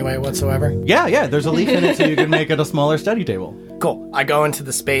all in any way whatsoever? Yeah. There's a leaf in it so you can make it a smaller study table. Cool. I go into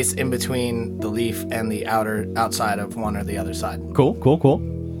the space in between the leaf and the outside of one or the other side. Cool.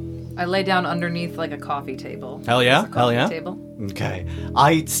 I lay down underneath a coffee table. Hell yeah. There's a coffee table. Okay.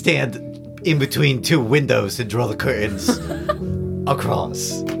 I stand in between two windows and draw the curtains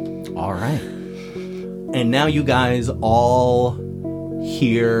across. All right. And now you guys all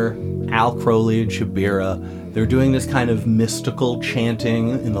hear Al Crowley and Shabira. They're doing this kind of mystical chanting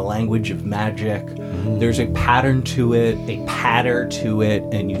in the language of magic. There's a pattern to it, a patter to it,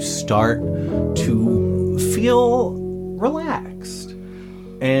 and you start to feel relaxed.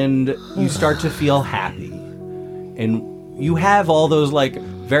 And you start to feel happy. And you have all those, like,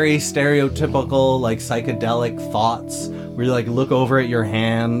 very stereotypical, like, psychedelic thoughts where you, like, look over at your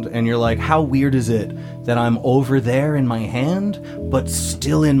hand and you're like, how weird is it that I'm over there in my hand, but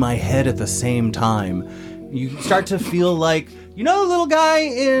still in my head at the same time? You start to feel like, you know, the little guy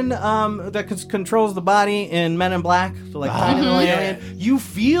in that controls the body in Men in Black, so like tiny little alien. You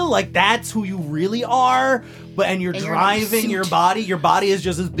feel like that's who you really are, and you're driving your body. Your body is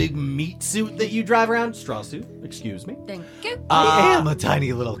just this big meat suit that you drive around. Straw suit, excuse me. Thank you. I am a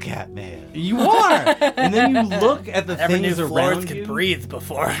tiny little cat man. You are, and then you look at the things around could you. breathe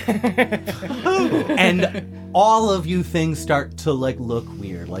before. And all of you things start to like look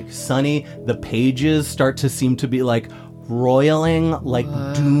weird. Like Sonny, the pages start to seem to be like roiling like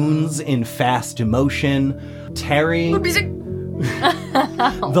dunes in fast motion. Terry,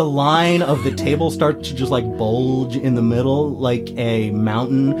 the line of the table starts to just like bulge in the middle like a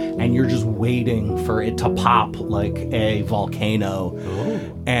mountain, and you're just waiting for it to pop like a volcano.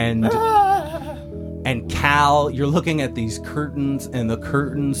 And Cal, you're looking at these curtains, and the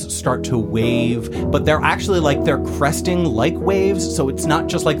curtains start to wave, but they're actually like they're cresting like waves, so it's not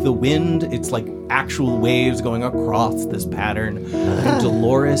just like the wind, it's like actual waves going across this pattern. And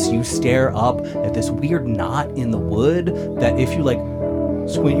Delores, you stare up at this weird knot in the wood that if you like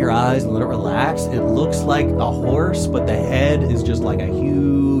squint your eyes and let it relax, it looks like a horse, but the head is just like a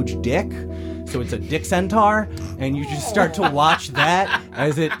huge dick. So it's a dick centaur, and you just start to watch that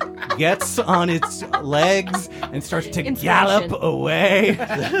as it gets on its legs and starts to gallop away.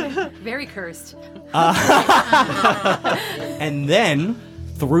 Very cursed. And then,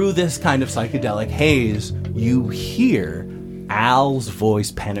 through this kind of psychedelic haze, you hear Al's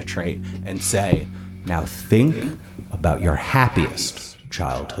voice penetrate and say, "Now think about your happiest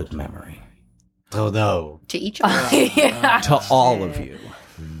childhood memory." Oh no. To each other. To all of you.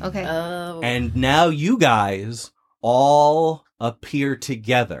 Okay. And now you guys all appear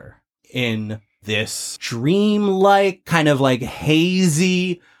together in this dreamlike, kind of like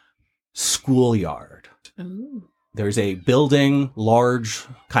hazy schoolyard. Ooh. There's a building, large,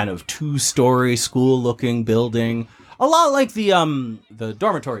 kind of 2-story school-looking building. A lot like the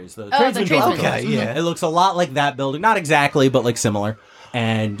dormitories, the tradesman dormitories. Okay, yeah. It looks a lot like that building. Not exactly, but like similar.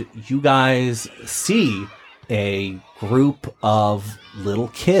 And you guys see a group of little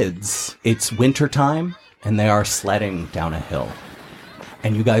kids. It's wintertime, and they are sledding down a hill.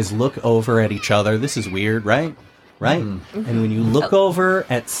 And you guys look over at each other. This is weird, right? Right? Mm-hmm. And when you look over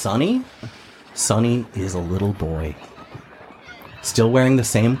at Sonny, Sonny is a little boy. Still wearing the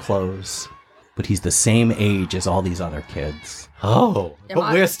same clothes, but he's the same age as all these other kids. Oh,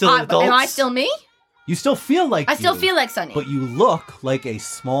 but we're still adults. Am I still me? You still feel like I still feel like Sonny. But you look like a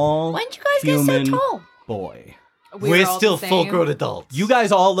small When did you guys human get so tall? boy. We're still full-grown adults. You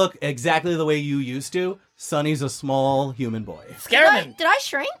guys all look exactly the way you used to. Sonny's a small human boy. Scareman! Did I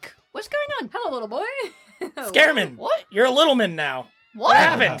shrink? What's going on? Hello, little boy. Scareman! What? You're a little man now. What?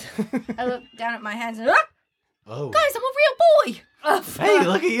 happened? I look down at my hands and Oh. guys, I'm a real boy. Hey,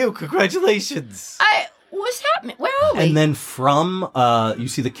 look at you. Congratulations. What's happening? Where are we? And then from, you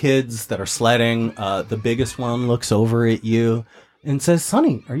see the kids that are sledding. The biggest one looks over at you and says,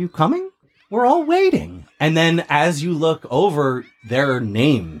 "Sonny, are you coming? We're all waiting." And then as you look over, their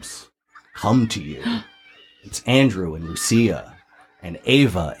names come to you. It's Andrew and Lucia and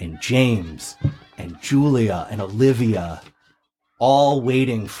Ava and James and Julia and Olivia, all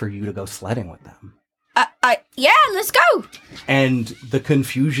waiting for you to go sledding with them. Yeah, let's go. And the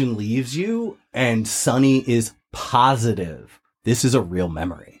confusion leaves you, and Sonny is positive this is a real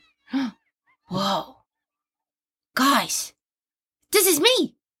memory. Whoa. Guys, this is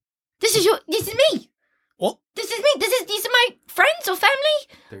me. This is me. What? This is me. These are my friends or family.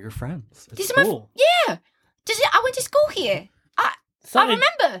 They're your friends. It's These are cool. yeah. I went to school here. I Sonny,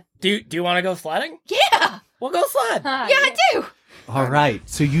 remember. Do you want to go sledding? Yeah. We'll go sled. Yeah, I do. All right.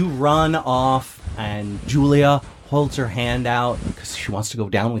 So you run off, and Julia holds her hand out because she wants to go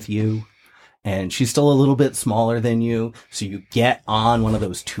down with you. And she's still a little bit smaller than you. So you get on one of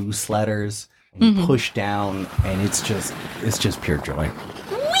those 2 sledders and you push down, and it's just pure joy.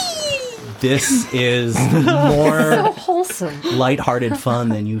 Whee! This is more So wholesome. lighthearted fun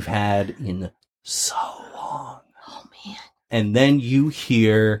than you've had in so long. Oh man. And then you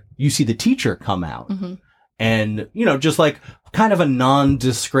see the teacher come out. Mm-hmm. And, just like kind of a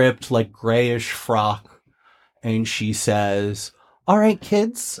nondescript, like grayish frock. And she says, all right,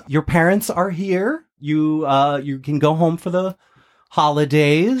 kids, your parents are here. You can go home for the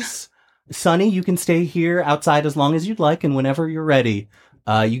holidays. Sonny, you can stay here outside as long as you'd like. And whenever you're ready,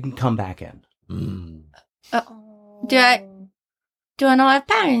 you can come back in. Do I not have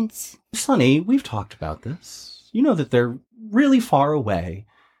parents? Sonny, we've talked about this. You know that they're really far away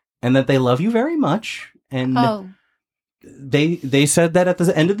and that they love you very much. And they said that at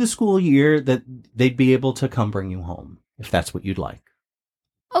the end of the school year that they'd be able to come bring you home if that's what you'd like.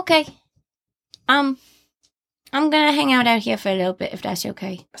 Okay. I'm gonna hang out here for a little bit if that's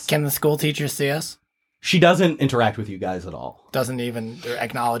okay. Can the school teacher see us? She doesn't interact with you guys at all. Doesn't even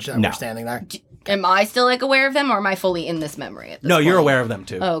acknowledge that No. we're standing there? Am I still like aware of them, or am I fully in this memory at this No, point? you're aware of them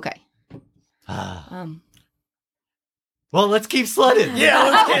too. Oh, okay. Well, let's keep sledding.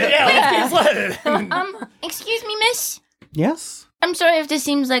 Let's keep sledding. Excuse me, miss. Yes? I'm sorry if this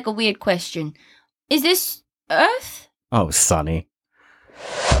seems like a weird question. Is this Earth? Oh, Sonny.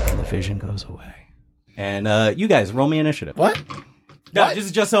 And the vision goes away. And you guys, roll me initiative. What? No,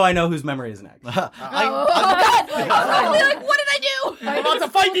 just so I know whose memory is next. God! I'm like, what did I do? I'm about to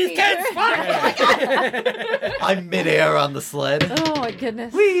fight these kids! I'm midair on the sled. Oh my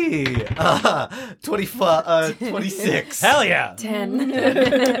goodness. Whee! 26. Hell yeah!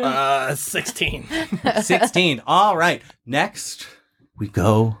 10. 16. 16. All right. Next, we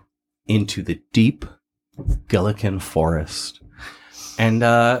go into the deep Gillikin forest. And,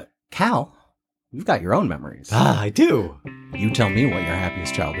 Cal, you've got your own memories. I do. You tell me what your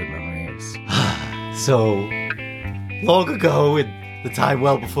happiest childhood memory is. So, long ago, in the time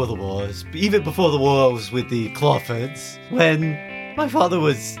well before the wars, even before the wars with the Clawfords, when my father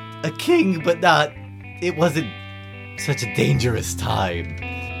was a king, but it wasn't such a dangerous time.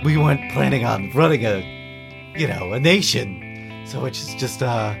 We weren't planning on running a nation, so which is just,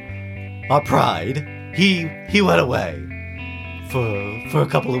 our pride. He went away for a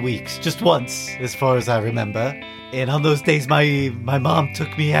couple of weeks, just once, as far as I remember. And on those days, my mom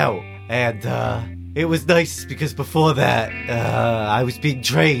took me out, and it was nice because before that, I was being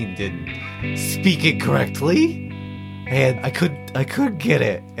trained in speaking correctly, and I could get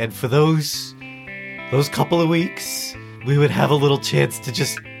it. And for those couple of weeks, we would have a little chance to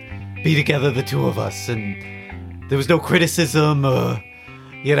just be together, the two of us, and there was no criticism, or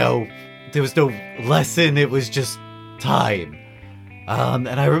there was no lesson. It was just time. And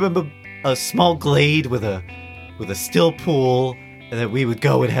I remember a small glade with a still pool that we would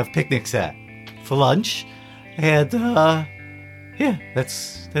go and have picnics at for lunch. And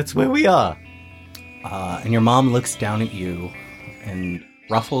that's where we are. And your mom looks down at you and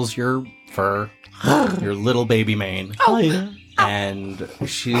ruffles your fur, your little baby mane. Oh, yeah. And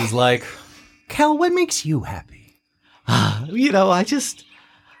she's like, Cal, what makes you happy? I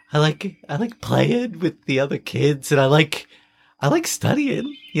like playing with the other kids, and I like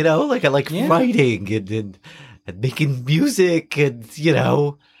studying, I like writing and making music and,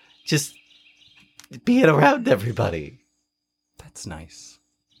 just being around everybody. That's nice.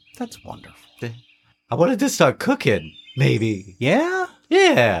 That's wonderful. I wanted to start cooking, maybe. Yeah?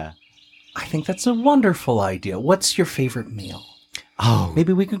 Yeah. I think that's a wonderful idea. What's your favorite meal? Oh.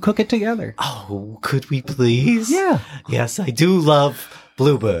 Maybe we could cook it together. Oh, could we please? Yeah. Yes, I do love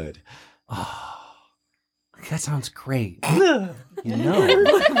Bluebird. Oh. That sounds great. Yeah.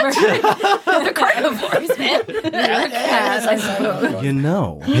 The carnivores, man. Yes, I suppose.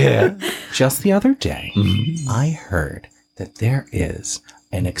 Yeah. Just the other day, I heard that there is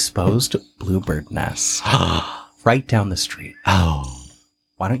an exposed bluebird nest right down the street. Oh.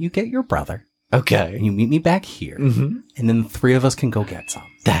 Why don't you get your brother Okay. and you meet me back here, and then the three of us can go get some.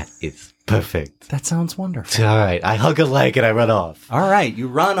 That is perfect. That sounds wonderful. All right. I hug a leg and I run off. All right, you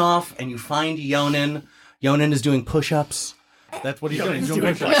run off and you find Yeonan. Yeonan is doing push-ups. That's what he's doing. He's doing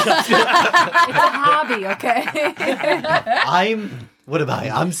push-ups. It's a hobby, okay? What am I?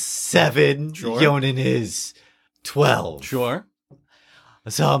 I'm 7. Sure. Yeonan is 12. Sure.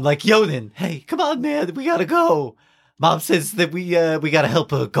 So I'm like, Yeonan, hey, come on, man. We gotta go. Mom says that we gotta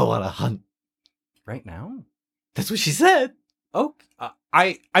help her go on a hunt. Right now? That's what she said. Oh,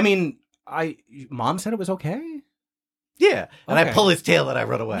 Mom said it was okay. Yeah. And I Okay. pull his tail and I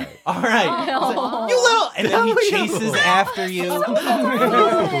run away. All right. Oh. You little... And then he No. chases after you,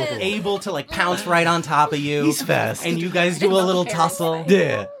 able to like pounce right on top of you. He's fast. And you guys do a little tussle,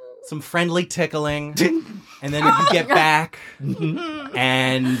 Yeah. some friendly tickling, and then you get back,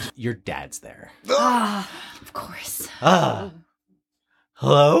 and your dad's there. Of course.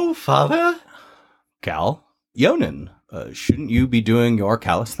 Hello, father? Cal, Yeonan, shouldn't you be doing your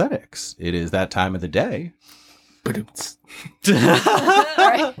calisthenics? It is that time of the day.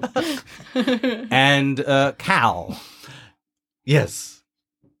 And Cal. Yes.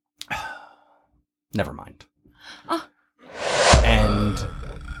 Never mind. And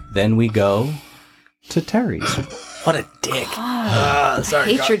then we go to Terry's. What a dick.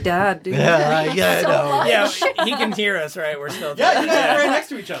 Sorry. Hate your dad, dude. Yeah, I know. Yeah, he can hear us, right? We're still Yeah, you guys are right next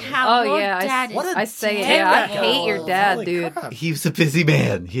to each other. Oh, yeah. I say it. Yeah, I hate your dad, Holy dude. crap. He was a busy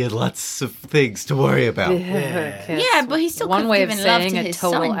man. He had lots of things to worry about. Yeah, but he still one way of given love saying to a his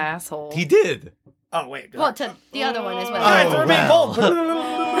total son. asshole. He did. Oh, wait. Well, to the other one as well.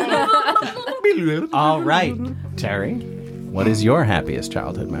 All right, Terry, what is your happiest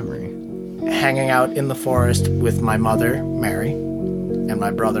childhood memory? Hanging out in the forest with my mother, Mary, and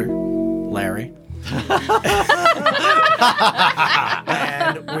my brother, Larry.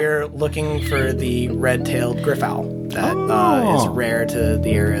 And we're looking for the red-tailed griffowl that is rare to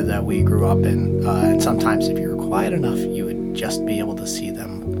the area that we grew up in. And sometimes if you were quiet enough, you would just be able to see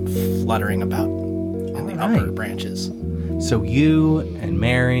them fluttering about in the upper branches. So you and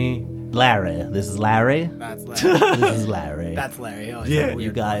Mary, Larry. This is Larry. That's Larry. This is Larry. That's Larry. Oh, Yeah,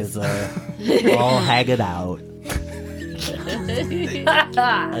 You guys are all hanging out.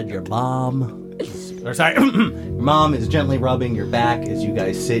 And your mom, your mom is gently rubbing your back as you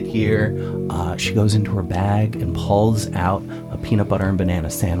guys sit here. She goes into her bag and pulls out a peanut butter and banana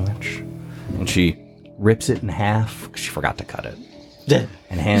sandwich. And she rips it in half because she forgot to cut it.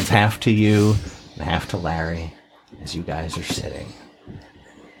 And hands half to you and half to Larry as you guys are sitting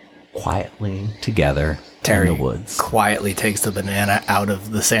quietly together Terry in the woods. quietly takes the banana out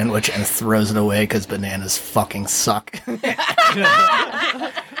of the sandwich and throws it away because bananas fucking suck.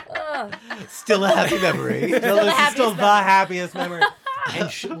 Still a happy memory. Still the happiest memory.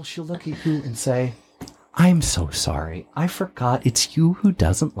 And she'll look at you and say, I'm so sorry. I forgot it's you who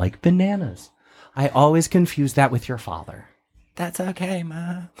doesn't like bananas. I always confuse that with your father. That's okay,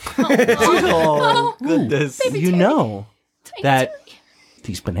 Ma. Oh, goodness. You know that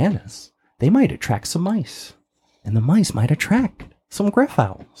these bananas, they might attract some mice. And the mice might attract some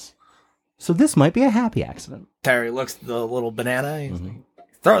griffowls. So this might be a happy accident. Terry looks at the little banana, he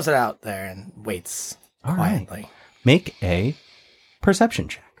throws it out there and waits All right. quietly. Make a perception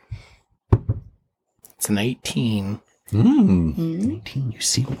check. It's an 18. 18, you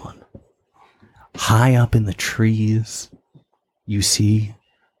see one. High up in the trees, you see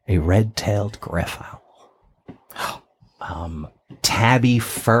a red-tailed griffowl. Tabby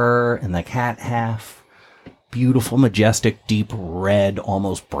fur and the cat half. Beautiful, majestic, deep red,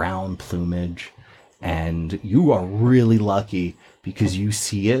 almost brown plumage. And you are really lucky because you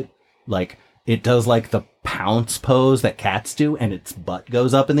see it, like, it does like the pounce pose that cats do, and its butt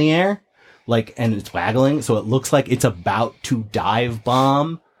goes up in the air, like, and it's waggling, so it looks like it's about to dive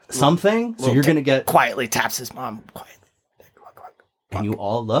bomb something. So you're gonna get Quietly taps his mom. Quietly. and you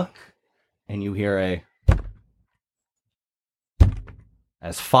all look, and you hear a.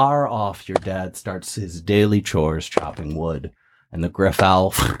 As far off, your dad starts his daily chores chopping wood, and the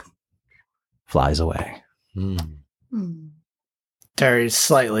griffowl flies away. Terry's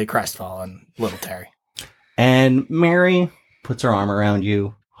slightly crestfallen, little Terry. And Mary puts her arm around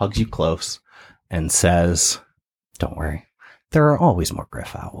you, hugs you close, and says, "Don't worry, there are always more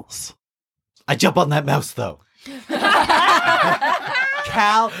griffowls." I jump on that mouse, though.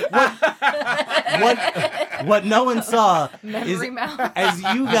 Cal, what no one saw is Memory mouth. as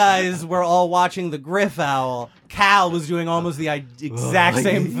you guys were all watching the griffowl, Cal was doing almost the exact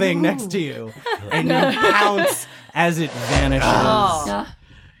same thing next to you, and you pounce as it vanishes. Oh.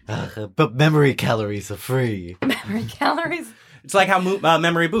 But memory calories are free. Memory calories. It's like how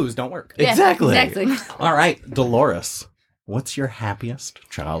memory boos don't work. Yeah, Exactly. All right, Delores, what's your happiest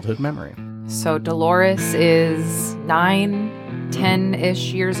childhood memory? So Delores is 9,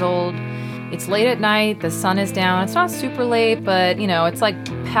 10-ish years old. It's late at night. The sun is down. It's not super late, but, you know, it's like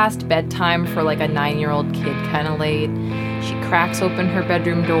past bedtime for like a 9-year-old kid, kind of late. She cracks open her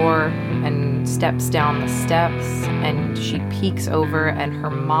bedroom door and steps down the steps, and she peeks over, and her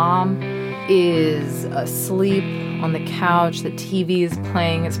mom is asleep on the couch. The TV is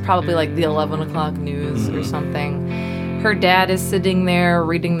playing. It's probably like the 11 o'clock news or something. Her dad is sitting there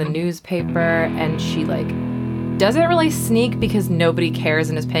reading the newspaper, and she like doesn't really sneak because nobody cares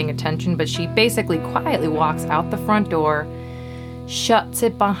and is paying attention, but she basically quietly walks out the front door, shuts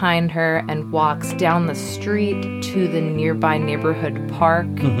it behind her, and walks down the street to the nearby neighborhood park.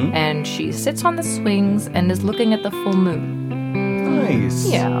 And she sits on the swings and is looking at the full moon. Nice.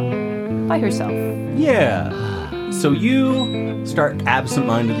 Yeah, by herself. Yeah. So you start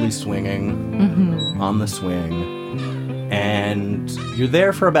absentmindedly swinging on the swing. And you're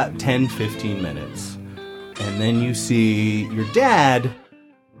there for about 10, 15 minutes. And then you see your dad,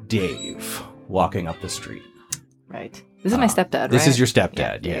 Dave, walking up the street. Right. This is my stepdad, right? This is your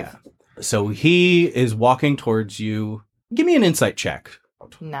stepdad, yeah. So he is walking towards you. Give me an insight check.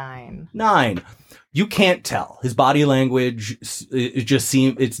 9. 9. You can't tell. His body language, it just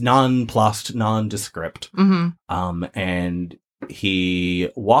seems, it's nonplussed, nondescript. And he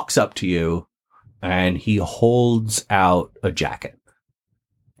walks up to you and he holds out a jacket.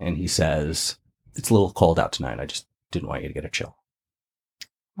 And he says, "It's a little cold out tonight. I just didn't want you to get a chill."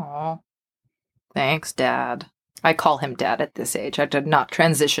 Aw. Thanks, Dad. I call him Dad at this age. I did not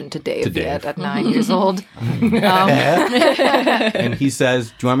transition to Dave yet at 9 years old. And he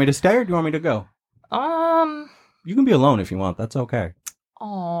says, "Do you want me to stay or do you want me to go?" You can be alone if you want. That's okay.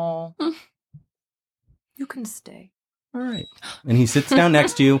 Oh. You can stay. All right. And he sits down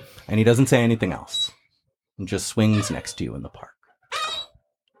next to you, and he doesn't say anything else. And just swings next to you in the park.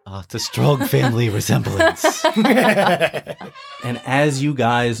 Oh, it's a strong family resemblance. And as you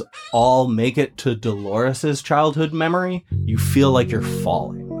guys all make it to Dolores' childhood memory, you feel like you're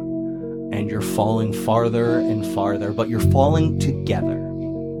falling. And you're falling farther and farther, but you're falling together.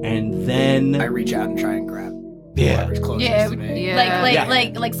 And then I reach out and try and grab Yeah, whoever's closest to me.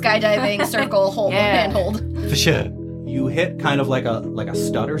 Like skydiving, circle, hold, handhold. for sure. you hit kind of like a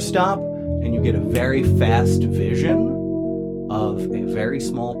stutter stop, and you get a very fast vision of a very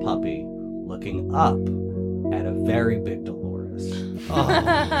small puppy looking up at a very big Dolores.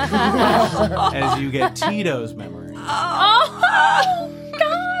 As you get Tito's memory. Oh,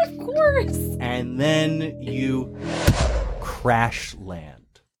 God, of course. And then you crash land.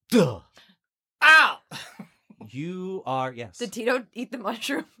 Duh. Ow! You are, yes. Did Tito eat the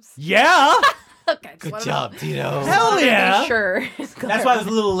mushrooms? Yeah! Okay. Good job, Tito. Hell yeah! Sure. That's why I was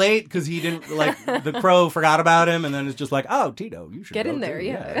a little late, because he didn't, the crow forgot about him, and then it's just like, oh, Tito, you should Get go in there, too.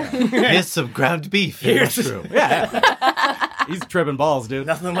 yeah. Here's some ground beef. Here's- Mushroom. Yeah. He's tripping balls, dude.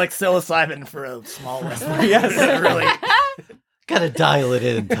 Nothing like psilocybin for a small wrestler. Yes. Really. Gotta dial it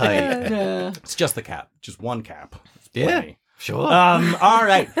in tight. It's just the cap. Just one cap. It's Yeah. plenty. Sure. All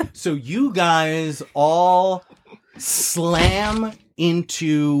right. So you guys all slam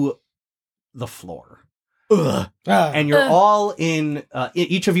into the floor. Ugh. And you're all in,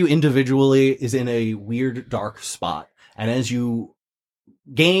 each of you individually is in a weird dark spot. And as you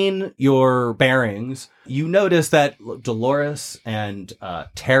gain your bearings, you notice that Dolores and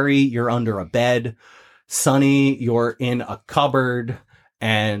Terry, you're under a bed. Sonny, you're in a cupboard.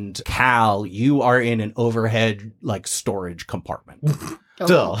 And Cal, you are in an overhead, storage compartment.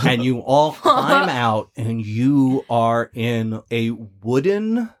 Duh. And you all climb out, and you are in a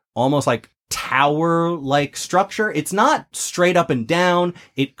wooden, almost tower-like structure. It's not straight up and down.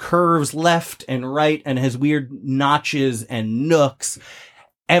 It curves left and right and has weird notches and nooks.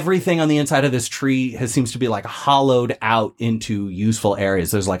 Everything on the inside of this tree seems to be hollowed out into useful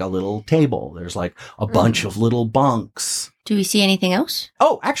areas. There's a little table. There's a bunch of little bunks. Do we see anything else?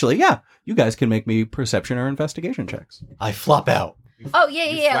 Oh, actually, yeah. You guys can make me perception or investigation checks. I flop out. Oh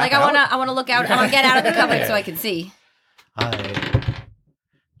yeah. flap I wanna look out. I wanna get out of the cupboard so I can see. A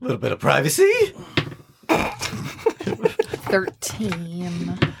little bit of privacy.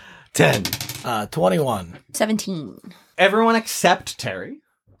 13. 10. 21. 17. Everyone except Terry.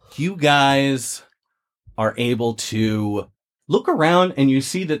 You guys are able to look around, and you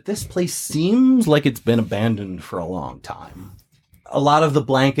see that this place seems like it's been abandoned for a long time. A lot of the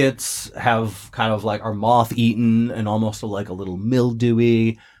blankets have are moth-eaten and almost a little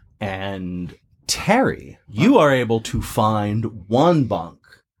mildewy. And Terry, you are able to find one bunk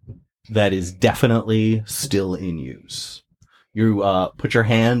that is definitely still in use. You put your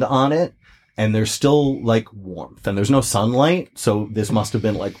hand on it, and there's still warmth, and there's no sunlight, so this must have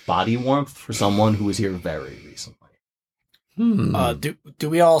been body warmth for someone who was here very recently. Do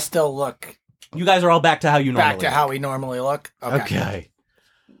we all still look You guys are all back to how you normally back to how we normally look? Okay.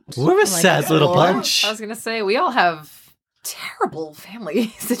 We're a sad little bunch. I was going to say, we all have terrible family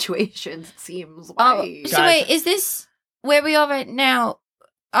situations, it seems. Oh, Why? so wait, is this where we are right now?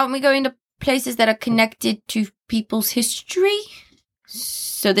 Aren't we going to places that are connected to people's history?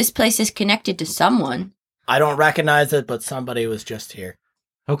 So this place is connected to someone. I don't recognize it, but somebody was just here.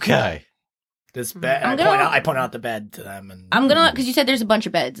 Okay. This bed. I point out the bed to them, and I'm gonna, because you said there's a bunch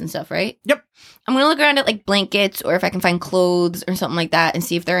of beds and stuff, right? Yep. I'm gonna look around at blankets, or if I can find clothes or something like that, and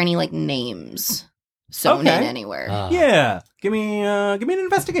see if there are any names sewn in anywhere. Yeah. Give me an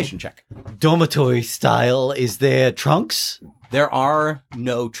investigation check. Dormitory style. Is there trunks? There are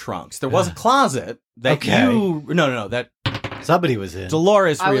no trunks. There was a closet that Okay. No, that Somebody was in.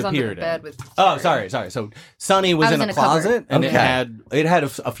 Dolores I was under reappeared the bed in. with. Oh, sorry. So Sonny was I was in in a a cupboard. closet, and Okay. it had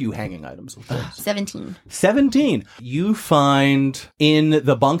a few hanging items. Of course. 17. 17. You find in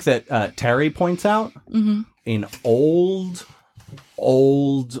the bunk that Terry points out an old.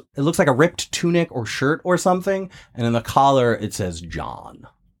 It looks like a ripped tunic or shirt or something, and in the collar it says John.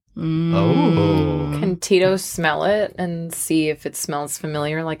 Oh. Can Tito smell it and see if it smells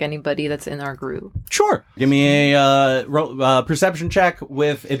familiar like anybody that's in our group? Sure. Give me a perception check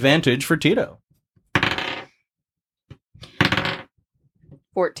with advantage for Tito.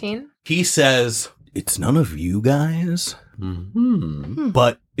 14. He says, "It's none of you guys,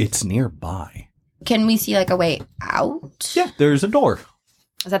 but it's nearby." Can we see like a way out? Yeah, there's a door.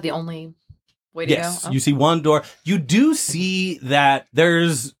 Is that the only way to Yes, go? Oh. you see one door. You do see that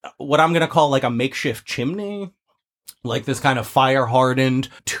there's what I'm going to call like a makeshift chimney, like this kind of fire-hardened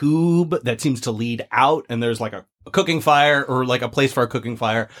tube that seems to lead out, and there's like a cooking fire or like a place for a cooking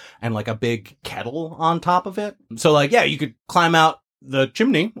fire and like a big kettle on top of it. So like, yeah, you could climb out the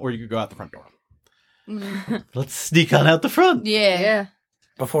chimney or you could go out the front door. Let's sneak on out the front. Yeah.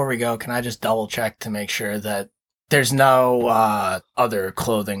 Before we go, can I just double check to make sure that there's no other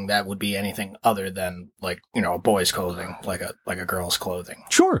clothing that would be anything other than like, you know, a boy's clothing, like a girl's clothing?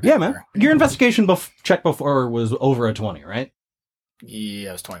 Sure. Yeah, man. Your investigation check before was over a 20, right? Yeah,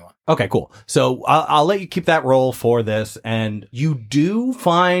 it was 21. Okay, cool. So I'll let you keep that roll for this. And you do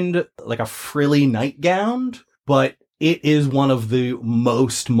find like a frilly nightgown, but it is one of the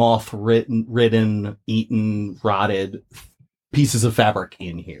most moth-ridden, eaten, rotted pieces of fabric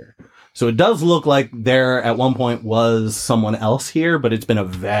in here. So it does look like there at one point was someone else here, but it's been a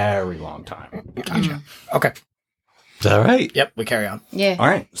very long time. Gotcha. Okay. All right. Yep, we carry on. Yeah. All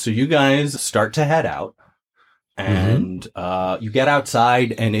right. So you guys start to head out. And you get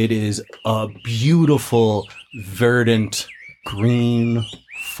outside, and it is a beautiful, verdant, green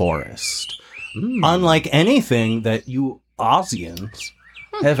forest. Unlike anything that you Aussians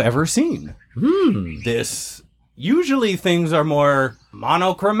have ever seen. Usually things are more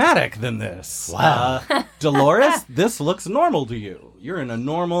monochromatic than this. Wow. Dolores, this looks normal to you. You're in a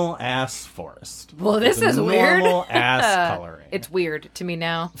normal-ass forest. Well, this With is weird. Normal-ass coloring. It's weird to me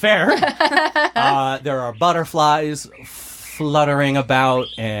now. Fair. There are butterflies fluttering about,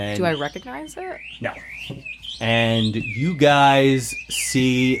 and Do I recognize it? no. And you guys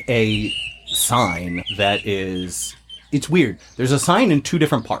see a sign that is. It's weird. There's a sign in two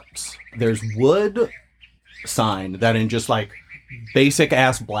different parts. There's wood sign that in just like basic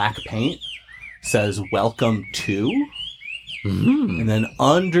ass black paint says "Welcome to," and then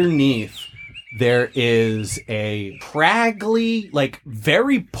underneath there is a scraggly, like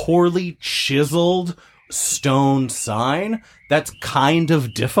very poorly chiseled stone sign that's kind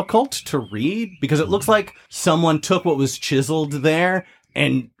of difficult to read because it looks like someone took what was chiseled there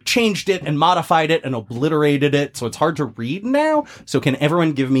and changed it and modified it and obliterated it, so it's hard to read now. So can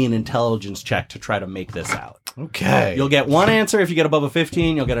everyone give me an intelligence check to try to make this out? Okay. You'll get one answer if you get above a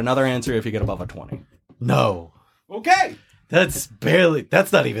 15. You'll get another answer if you get above a 20. No. Okay. That's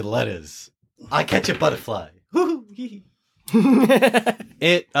not even letters. I catch a butterfly.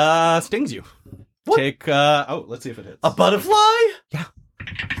 It stings you. What? Take, let's see if it hits. A butterfly? Yeah.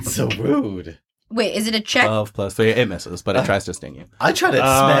 It's so rude. Wait, is it a check 12 plus 3. It misses, but it tries to sting you. I try to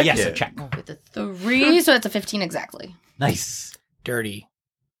smack yes, it. a check. with a 3? So it's a 15 exactly. Nice. Dirty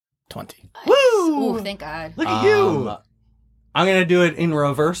 20. Woo! Ooh, thank God. Look at you. I'm going to do it in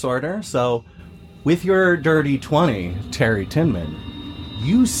reverse order. So, with your dirty 20, Terry Tinman,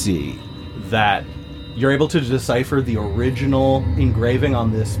 you see that you're able to decipher the original engraving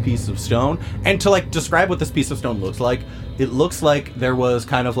on this piece of stone. And to like describe what this piece of stone looks like, it looks like there was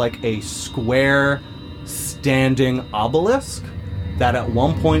kind of like a square standing obelisk that at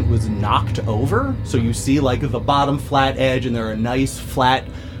one point was knocked over. So you see like the bottom flat edge, and there are nice flat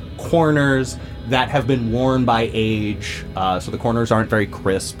corners that have been worn by age. So the corners aren't very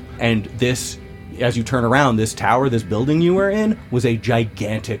crisp. And this, as you turn around, this tower, this building you were in, was a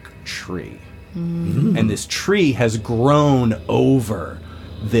gigantic tree. And this tree has grown over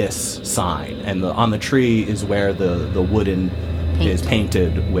this sign, and on the tree is where the wooden is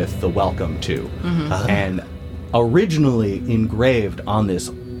painted with the welcome to. And originally engraved on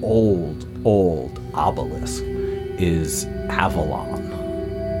this old obelisk is Avalon.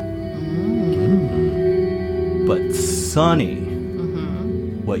 But Sonny,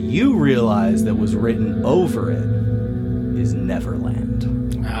 what you realize that was written over it is Neverland.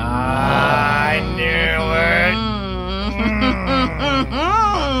 I knew it.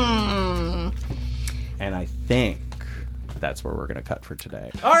 And I think that's where we're going to cut for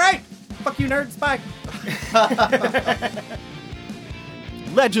today. All right. Fuck you, nerds. Bye.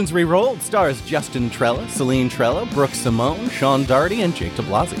 Legends Rerolled stars Justyn Trella, Celine Trella, Brooke Simone, Sean Dougherty, and Jake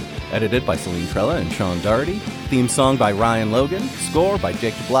DiBlasi. Edited by Celine Trella and Sean Dougherty. Theme song by Ryan Logan. Score by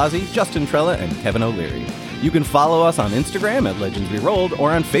Jake DiBlasi, Justyn Trella, and Kevin O'Leary. You can follow us on Instagram at Legends Rerolled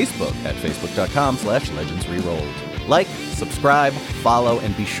or on Facebook at facebook.com/Legends Rerolled. Like, subscribe, follow,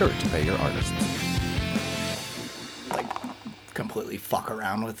 and be sure to pay your artists. Completely fuck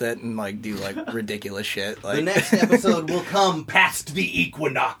around with it and like do like ridiculous shit. Like The next episode will come past the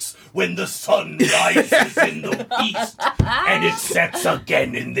equinox when the sun rises in the east and it sets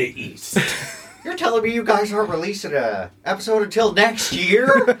again in the east. You're telling me you guys aren't releasing an episode until next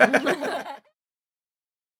year?